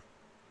people.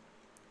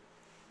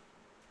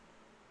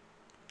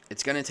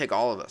 It's going to take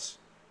all of us.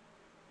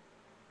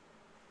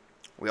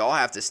 We all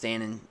have to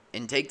stand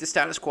and take the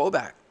status quo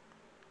back.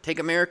 Take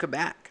America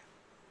back.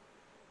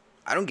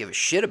 I don't give a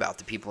shit about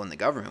the people in the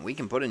government. We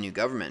can put a new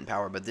government in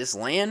power, but this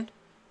land,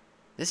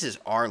 this is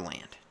our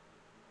land.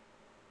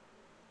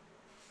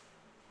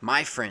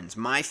 My friends,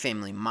 my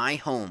family, my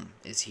home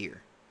is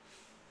here.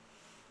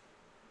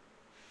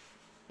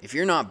 If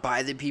you're not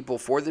by the people,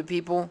 for the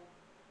people,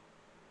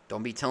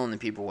 don't be telling the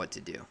people what to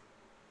do.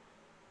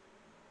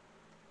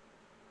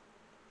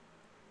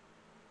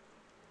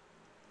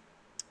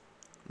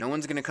 No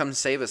one's going to come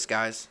save us,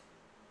 guys.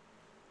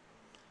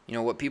 You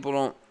know, what people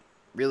don't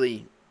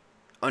really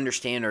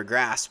understand or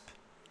grasp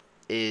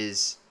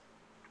is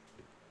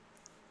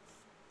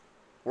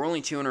we're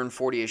only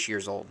 240-ish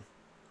years old.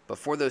 But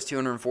for those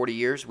 240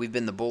 years, we've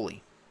been the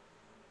bully.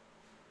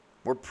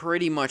 We're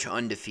pretty much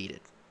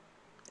undefeated.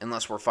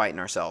 Unless we're fighting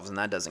ourselves, and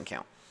that doesn't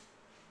count.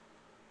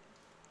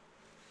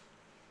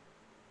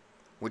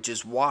 Which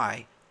is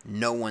why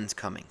no one's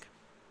coming.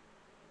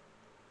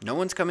 No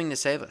one's coming to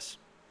save us.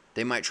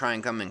 They might try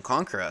and come and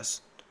conquer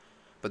us,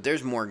 but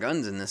there's more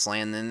guns in this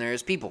land than there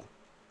is people.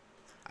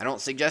 I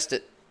don't suggest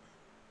it.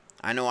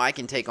 I know I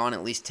can take on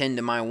at least 10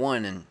 to my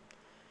 1, and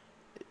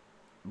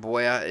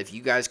boy, if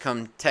you guys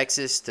come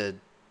Texas to,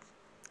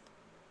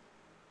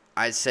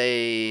 I'd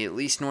say at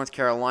least North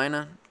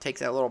Carolina, take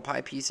that little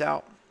pie piece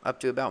out, up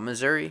to about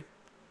Missouri,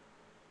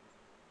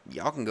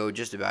 y'all can go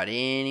just about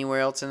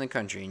anywhere else in the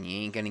country, and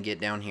you ain't going to get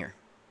down here.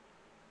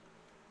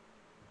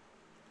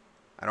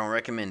 I don't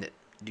recommend it.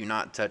 Do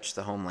not touch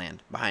the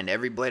homeland. Behind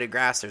every blade of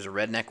grass, there's a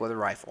redneck with a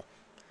rifle,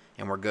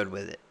 and we're good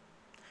with it.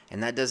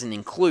 And that doesn't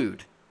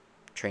include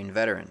trained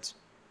veterans,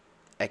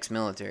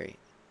 ex-military,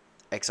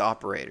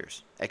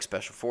 ex-operators,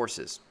 ex-special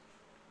forces.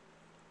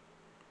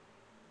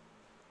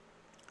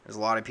 There's a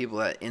lot of people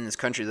that in this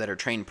country that are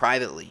trained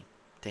privately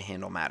to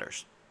handle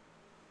matters.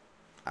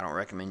 I don't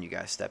recommend you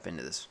guys step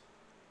into this.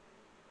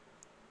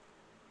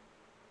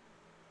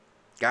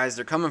 Guys,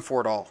 they're coming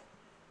for it all.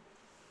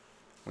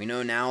 We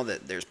know now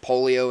that there's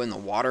polio in the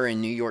water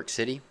in New York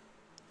City.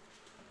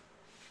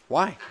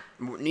 Why?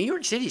 New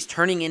York City's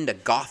turning into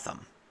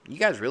Gotham. You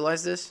guys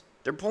realize this?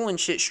 They're pulling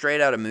shit straight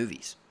out of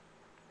movies.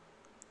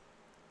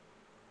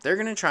 They're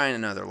going to try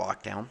another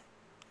lockdown.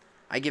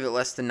 I give it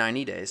less than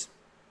 90 days.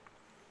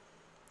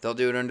 They'll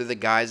do it under the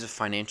guise of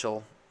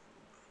financial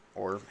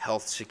or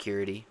health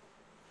security.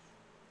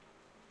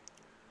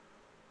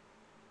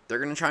 They're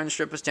going to try and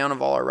strip us down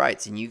of all our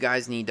rights, and you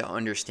guys need to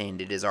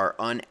understand it is our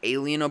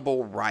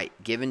unalienable right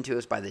given to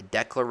us by the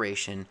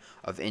Declaration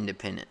of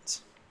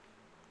Independence.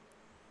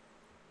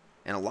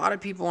 And a lot of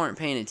people aren't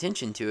paying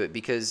attention to it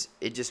because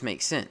it just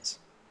makes sense.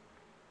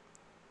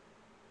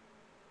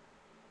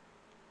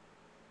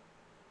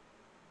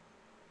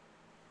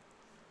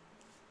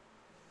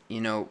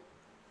 You know,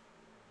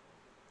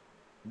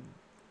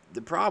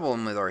 the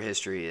problem with our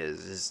history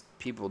is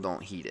people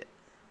don't heed it.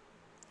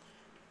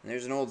 And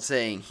there's an old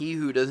saying, he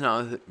who does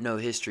not know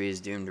history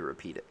is doomed to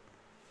repeat it.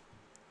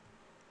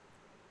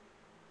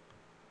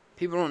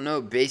 People don't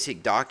know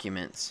basic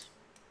documents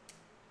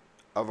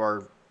of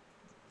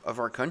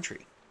our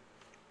country.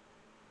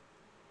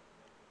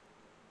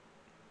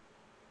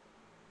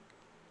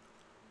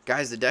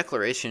 Guys, the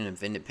Declaration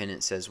of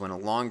Independence says when a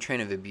long train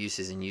of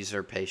abuses and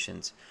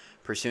usurpations,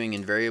 pursuing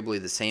invariably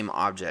the same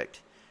object,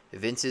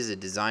 evinces a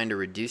design to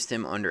reduce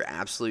them under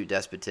absolute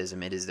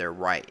despotism, it is their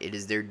right, it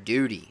is their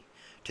duty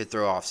to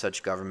throw off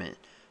such government,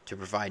 to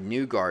provide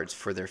new guards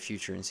for their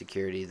future and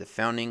security. The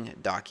founding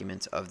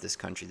documents of this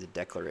country, the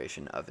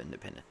Declaration of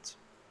Independence,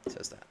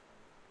 says that.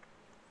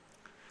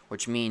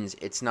 Which means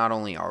it's not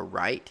only our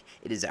right,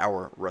 it is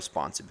our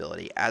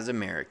responsibility as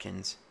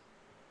Americans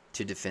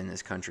to defend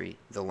this country,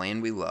 the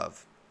land we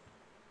love,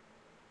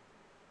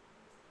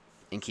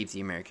 and keep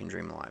the American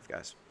dream alive,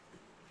 guys.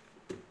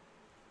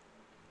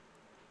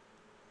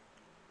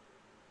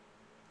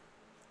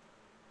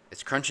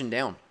 It's crunching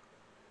down.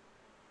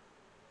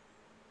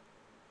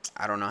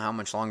 I don't know how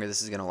much longer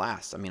this is going to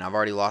last. I mean, I've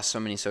already lost so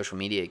many social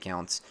media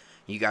accounts.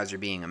 You guys are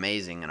being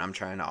amazing, and I'm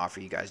trying to offer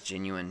you guys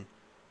genuine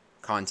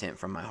content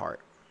from my heart.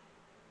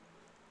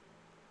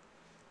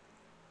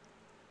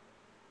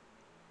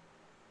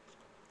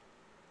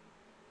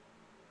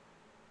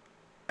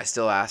 I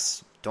still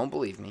ask, don't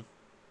believe me.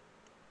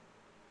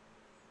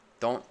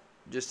 Don't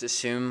just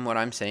assume what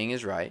I'm saying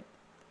is right.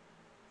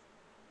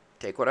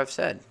 Take what I've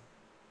said.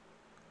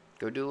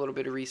 Go do a little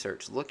bit of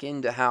research. Look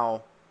into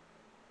how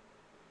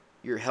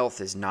your health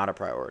is not a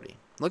priority.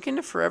 Look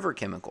into forever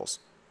chemicals.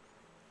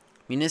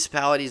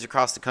 Municipalities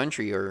across the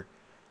country are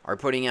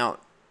putting out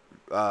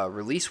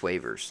release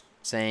waivers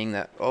saying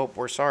that, oh,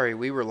 we're sorry,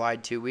 we were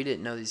lied to. We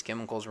didn't know these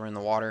chemicals were in the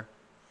water.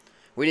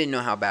 We didn't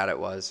know how bad it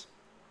was.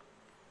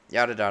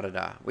 Yada, da, da,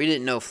 da. We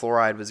didn't know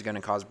fluoride was going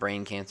to cause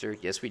brain cancer.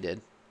 Yes, we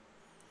did.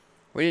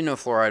 We didn't know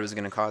fluoride was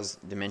going to cause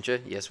dementia.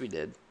 Yes, we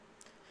did.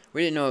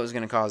 We didn't know it was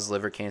going to cause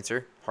liver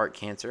cancer, heart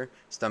cancer,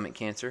 stomach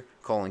cancer,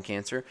 colon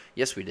cancer.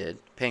 Yes, we did.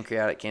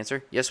 Pancreatic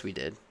cancer. Yes, we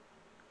did.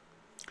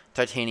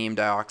 Titanium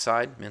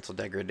dioxide, mental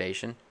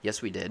degradation.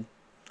 Yes, we did.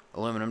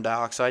 Aluminum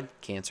dioxide,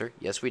 cancer.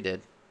 Yes, we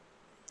did.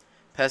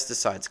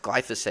 Pesticides,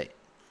 glyphosate.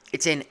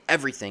 It's in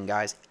everything,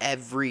 guys.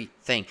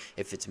 Everything.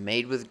 If it's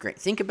made with grain.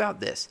 Think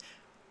about this.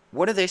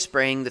 What are they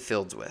spraying the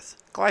fields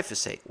with?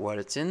 Glyphosate.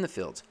 What's in the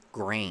fields?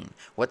 Grain.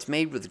 What's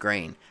made with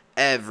grain?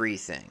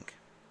 Everything.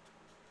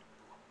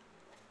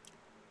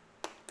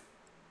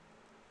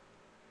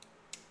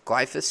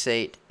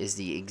 Glyphosate is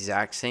the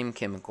exact same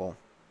chemical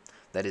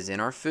that is in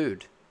our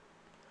food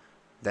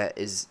that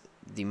is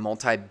the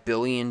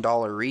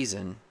multi-billion-dollar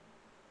reason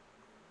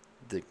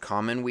the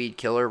common weed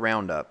killer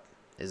Roundup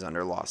is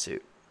under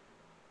lawsuit.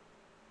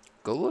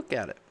 Go look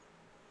at it.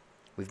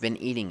 We've been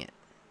eating it.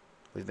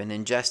 We've been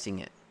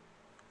ingesting it.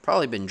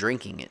 Probably been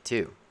drinking it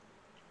too.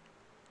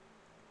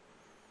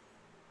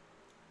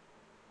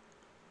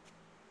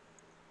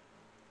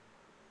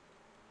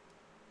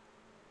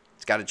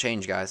 It's got to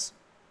change, guys.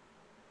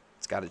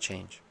 It's got to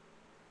change.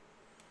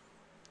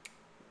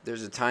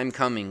 There's a time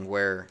coming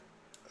where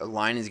a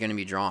line is going to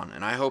be drawn,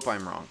 and I hope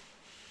I'm wrong.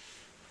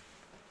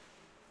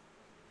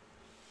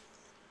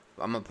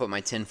 I'm going to put my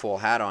tinfoil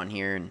hat on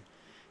here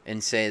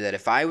and say that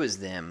if I was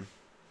them,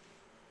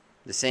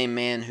 the same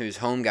man whose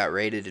home got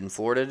raided in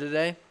Florida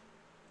today,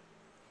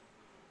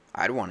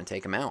 I'd want to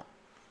take him out.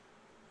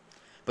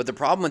 But the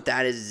problem with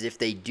that is if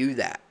they do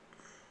that,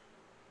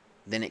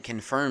 then it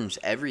confirms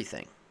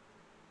everything.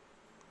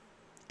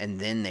 And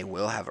then they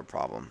will have a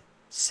problem.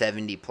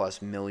 70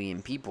 plus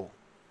million people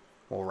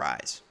will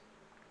rise.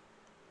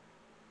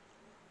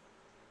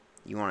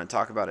 You want to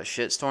talk about a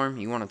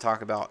shitstorm? You want to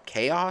talk about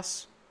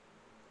chaos?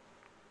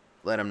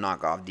 Let them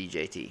knock off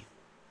DJT.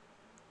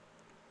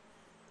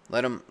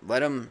 Let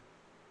them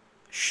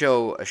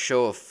show a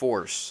show of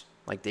force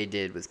like they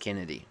did with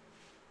Kennedy,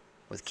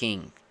 with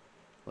King,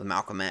 with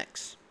Malcolm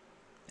X,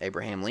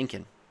 Abraham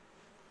Lincoln.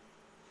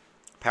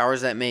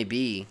 Powers that may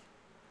be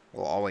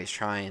will always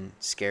try and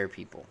scare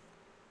people.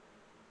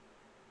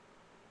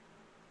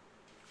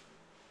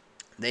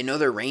 They know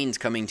their reign's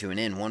coming to an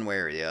end one way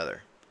or the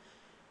other.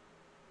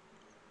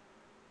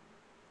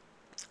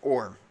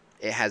 Or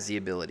it has the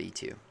ability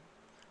to.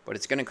 But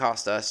it's going to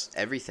cost us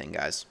everything,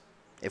 guys,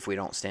 if we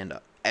don't stand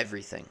up.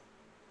 Everything.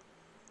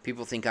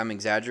 People think I'm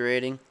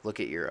exaggerating. Look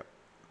at Europe.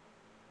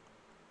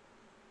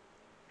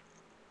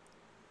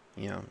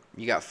 You know,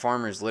 you got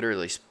farmers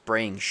literally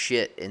spraying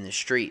shit in the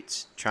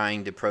streets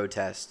trying to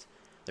protest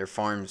their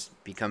farms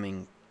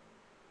becoming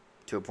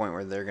to a point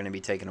where they're going to be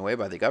taken away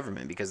by the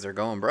government because they're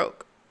going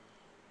broke.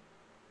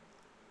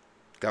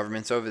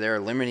 Governments over there are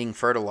limiting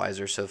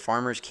fertilizer so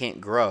farmers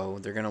can't grow.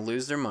 They're going to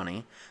lose their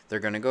money. They're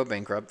going to go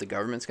bankrupt. The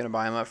government's going to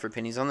buy them up for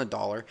pennies on the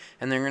dollar,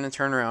 and they're going to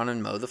turn around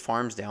and mow the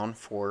farms down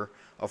for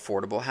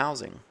affordable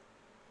housing.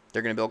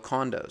 They're going to build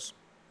condos.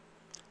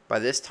 By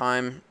this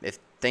time, if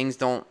things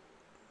don't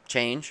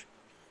change,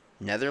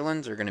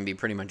 Netherlands are going to be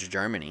pretty much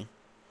Germany.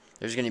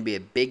 There's going to be a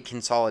big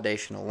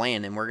consolidation of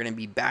land, and we're going to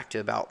be back to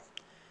about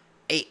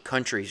 8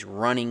 countries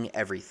running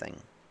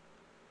everything.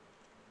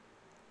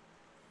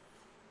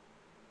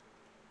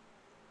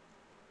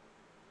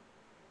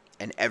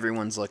 And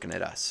everyone's looking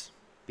at us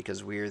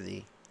because we're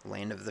the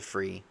land of the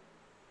free,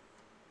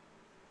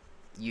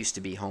 used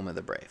to be home of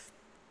the brave.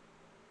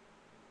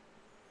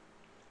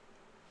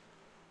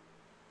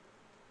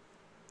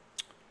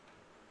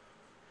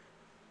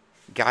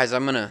 Guys,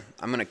 I'm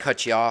gonna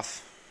cut you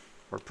off.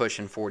 We're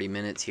pushing 40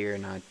 minutes here,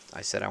 and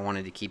I said I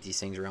wanted to keep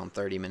these things around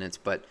 30 minutes,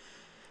 but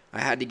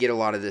I had to get a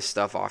lot of this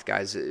stuff off,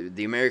 guys.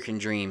 The American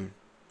dream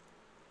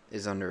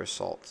is under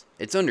assault.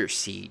 It's under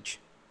siege.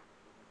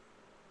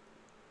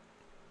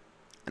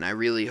 And I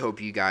really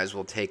hope you guys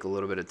will take a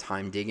little bit of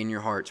time, dig in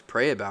your hearts,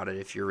 pray about it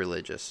if you're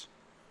religious.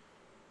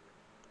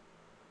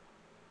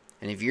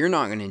 And if you're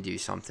not going to do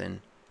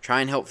something, try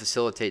and help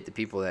facilitate the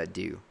people that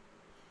do.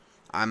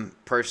 I'm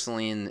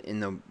personally in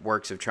the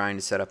works of trying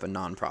to set up a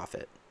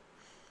nonprofit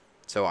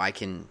so I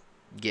can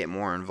get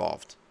more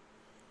involved.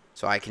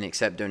 So I can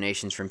accept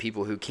donations from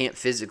people who can't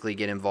physically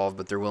get involved,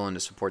 but they're willing to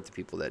support the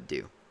people that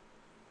do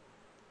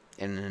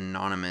in an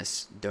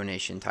anonymous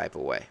donation type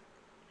of way.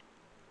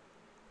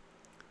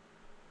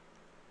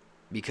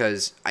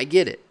 Because I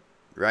get it,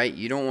 right?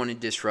 You don't want to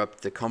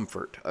disrupt the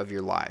comfort of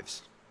your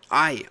lives.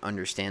 I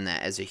understand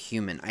that as a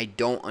human. I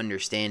don't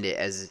understand it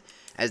as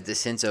the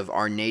sense of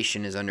our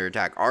nation is under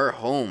attack. Our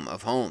home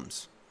of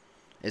homes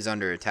is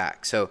under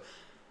attack. So,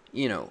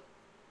 you know,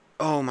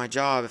 oh, my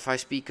job, if I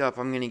speak up,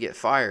 I'm going to get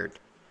fired.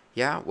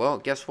 Yeah, well,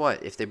 guess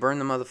what? If they burn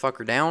the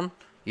motherfucker down,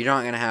 you're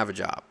not going to have a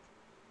job.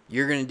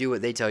 You're going to do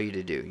what they tell you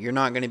to do. You're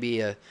not going to be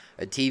a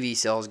TV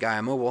sales guy,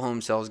 a mobile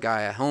home sales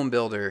guy, a home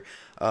builder.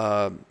 You're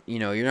not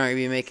going to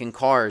be making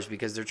cars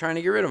because they're trying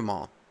to get rid of them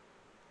all.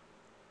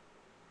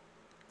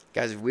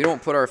 Guys, if we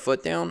don't put our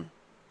foot down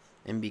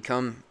and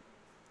become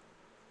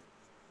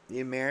the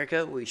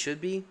America we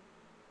should be,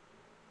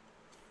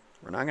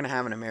 we're not going to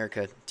have an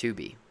America to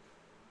be.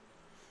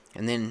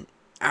 And then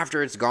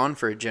after it's gone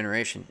for a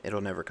generation,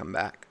 it'll never come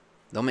back.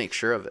 They'll make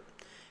sure of it.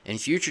 And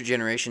future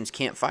generations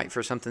can't fight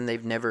for something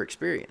they've never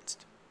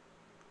experienced.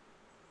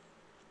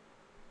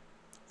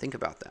 Think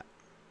about that.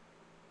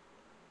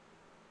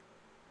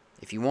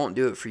 If you won't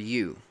do it for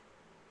you,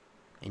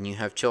 and you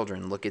have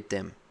children, look at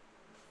them.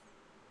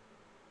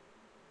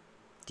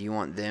 Do you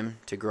want them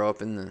to grow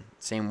up in the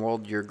same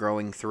world you're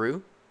growing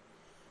through?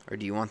 Or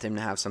do you want them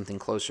to have something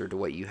closer to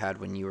what you had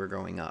when you were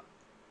growing up?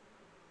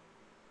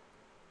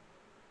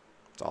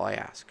 That's all I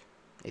ask.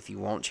 If you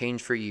won't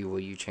change for you, will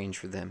you change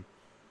for them?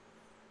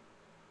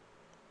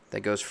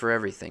 That goes for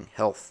everything.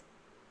 Health,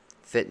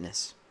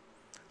 fitness,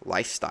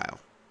 lifestyle.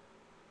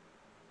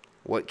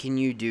 What can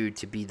you do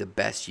to be the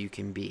best you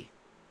can be?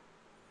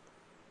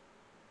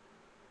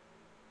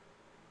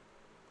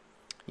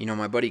 You know,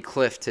 my buddy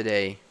Cliff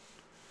today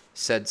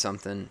said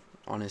something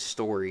on his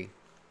story.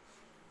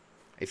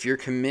 If your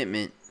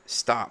commitment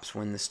stops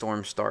when the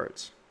storm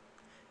starts,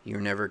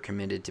 you're never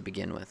committed to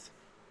begin with.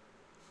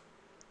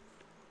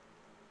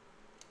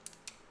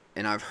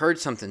 And I've heard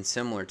something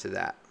similar to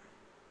that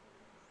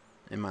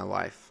in my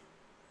life.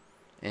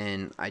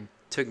 And it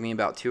took me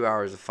about 2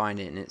 hours to find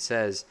it. And it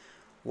says,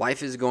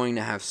 life is going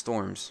to have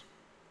storms.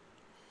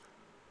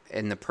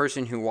 And the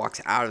person who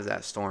walks out of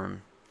that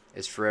storm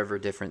is forever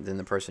different than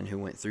the person who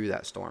went through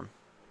that storm.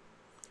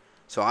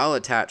 So I'll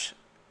attach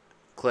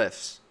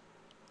Cliff's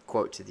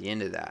quote to the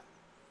end of that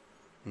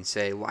and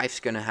say,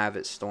 life's going to have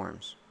its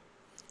storms.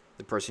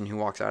 The person who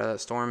walks out of that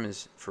storm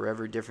is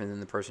forever different than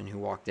the person who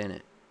walked in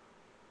it.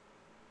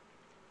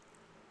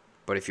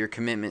 But if your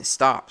commitment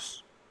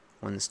stops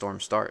when the storm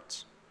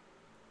starts,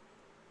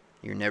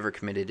 you're never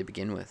committed to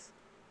begin with.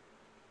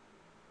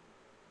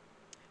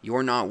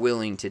 You're not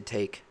willing to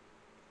take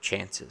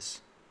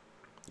chances.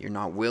 You're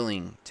not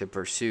willing to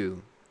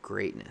pursue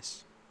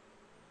greatness.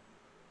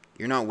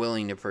 You're not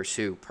willing to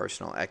pursue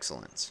personal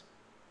excellence.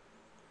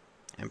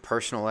 And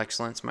personal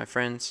excellence, my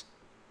friends,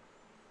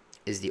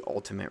 is the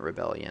ultimate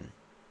rebellion,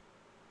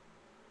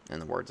 in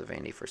the words of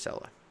Andy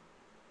Frisella.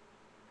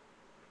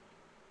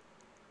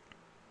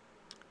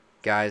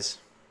 Guys,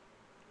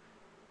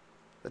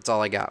 that's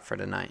all I got for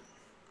tonight.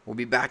 We'll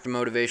be back to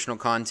motivational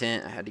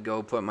content. I had to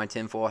go put my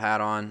tinfoil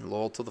hat on,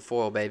 loyal to the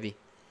foil, baby,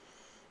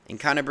 and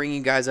kind of bring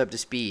you guys up to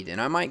speed. And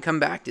I might come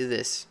back to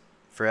this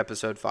for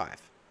episode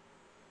 5.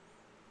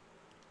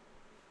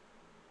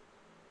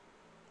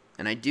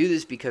 And I do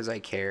this because I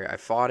care. I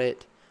fought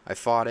it,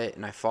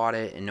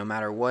 and no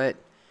matter what,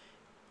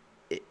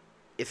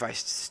 if I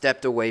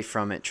stepped away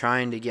from it,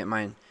 trying to get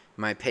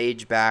my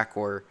page back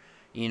or,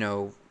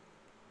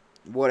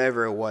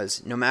 whatever it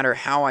was, no matter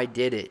how I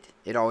did it,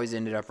 it always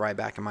ended up right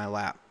back in my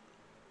lap.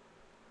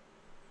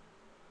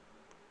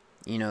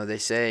 They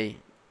say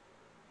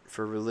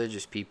for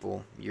religious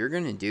people, you're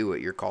going to do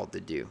what you're called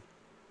to do.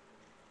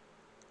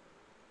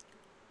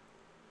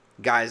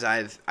 Guys,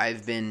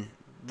 I've been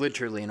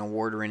literally an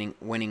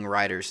award-winning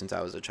writer since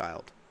I was a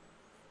child.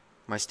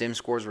 My STEM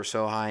scores were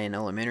so high in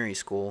elementary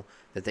school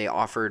that they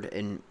offered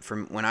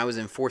from when I was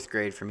in 4th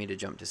grade for me to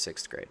jump to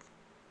 6th grade.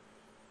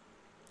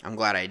 I'm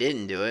glad I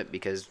didn't do it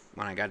because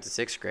when I got to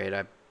 6th grade,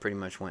 I pretty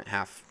much went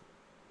half,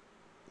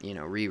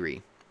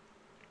 re-re.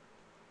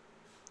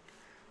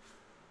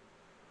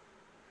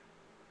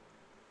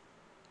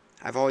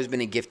 I've always been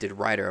a gifted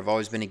writer. I've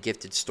always been a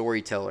gifted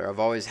storyteller. I've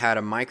always had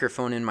a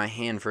microphone in my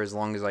hand for as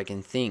long as I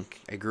can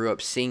think. I grew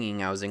up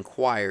singing. I was in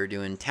choir,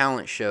 doing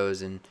talent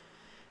shows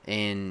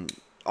and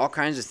all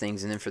kinds of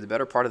things. And then for the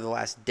better part of the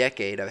last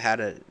decade, I've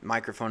had a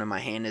microphone in my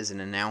hand as an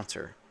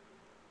announcer.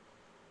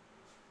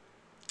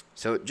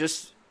 So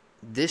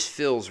this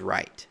feels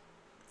right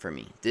for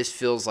me. This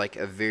feels like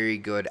a very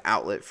good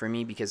outlet for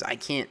me because I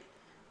can't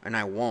and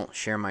I won't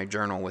share my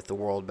journal with the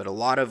world, but a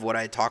lot of what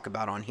I talk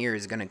about on here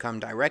is going to come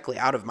directly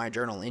out of my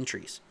journal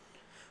entries,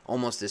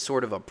 almost as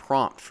sort of a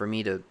prompt for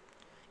me to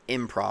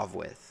improv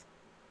with.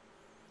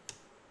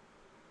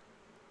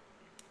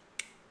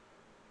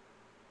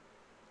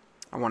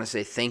 I want to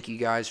say thank you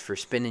guys for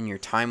spending your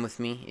time with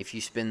me. If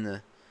you spend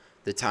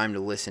the time to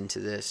listen to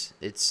this,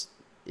 it's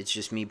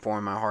just me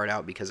pouring my heart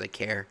out because I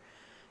care.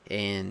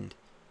 And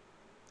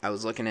I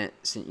was looking at,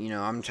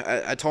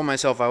 I told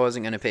myself I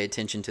wasn't going to pay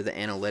attention to the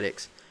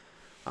analytics.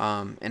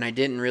 And I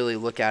didn't really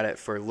look at it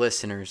for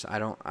listeners.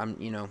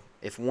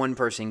 If one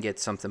person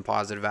gets something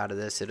positive out of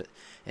this and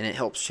it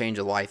helps change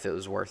a life, it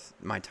was worth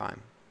my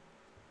time.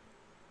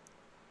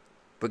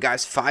 But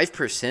guys,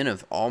 5%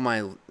 of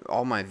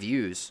all my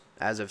views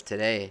as of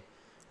today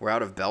were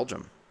out of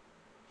Belgium.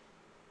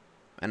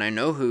 And I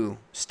know who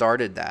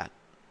started that.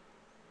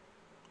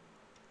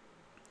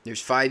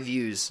 There's 5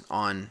 views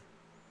on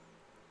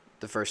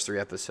the first 3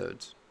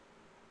 episodes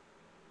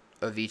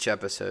of each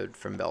episode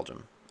from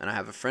Belgium. And I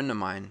have a friend of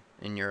mine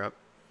in Europe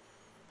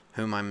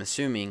whom I'm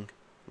assuming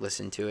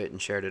listened to it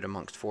and shared it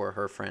amongst 4 of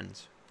her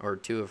friends, or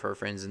 2 of her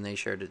friends, and they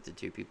shared it to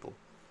 2 people.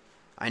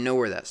 I know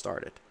where that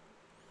started.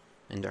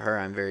 And to her,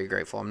 I'm very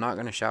grateful. I'm not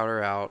going to shout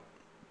her out.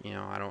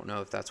 I don't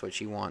know if that's what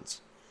she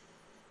wants.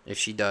 If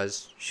she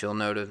does, she'll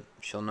know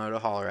to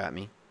holler at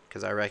me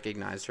because I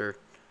recognize her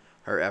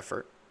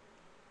effort.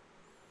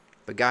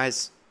 But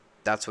guys,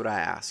 that's what I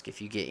ask.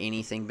 If you get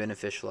anything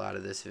beneficial out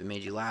of this, if it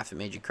made you laugh, it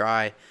made you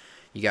cry,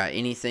 you got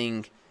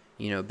anything,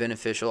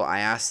 beneficial, I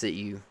ask that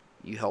you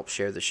help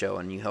share the show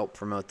and you help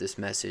promote this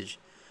message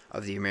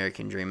of the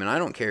American dream. And I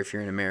don't care if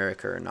you're in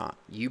America or not.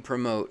 You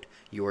promote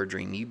your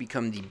dream. You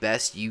become the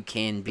best you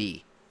can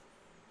be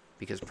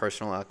because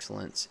personal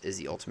excellence is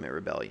the ultimate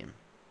rebellion.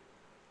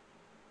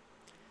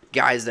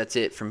 Guys, that's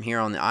it from here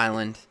on the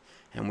island,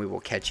 and we will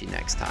catch you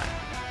next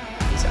time.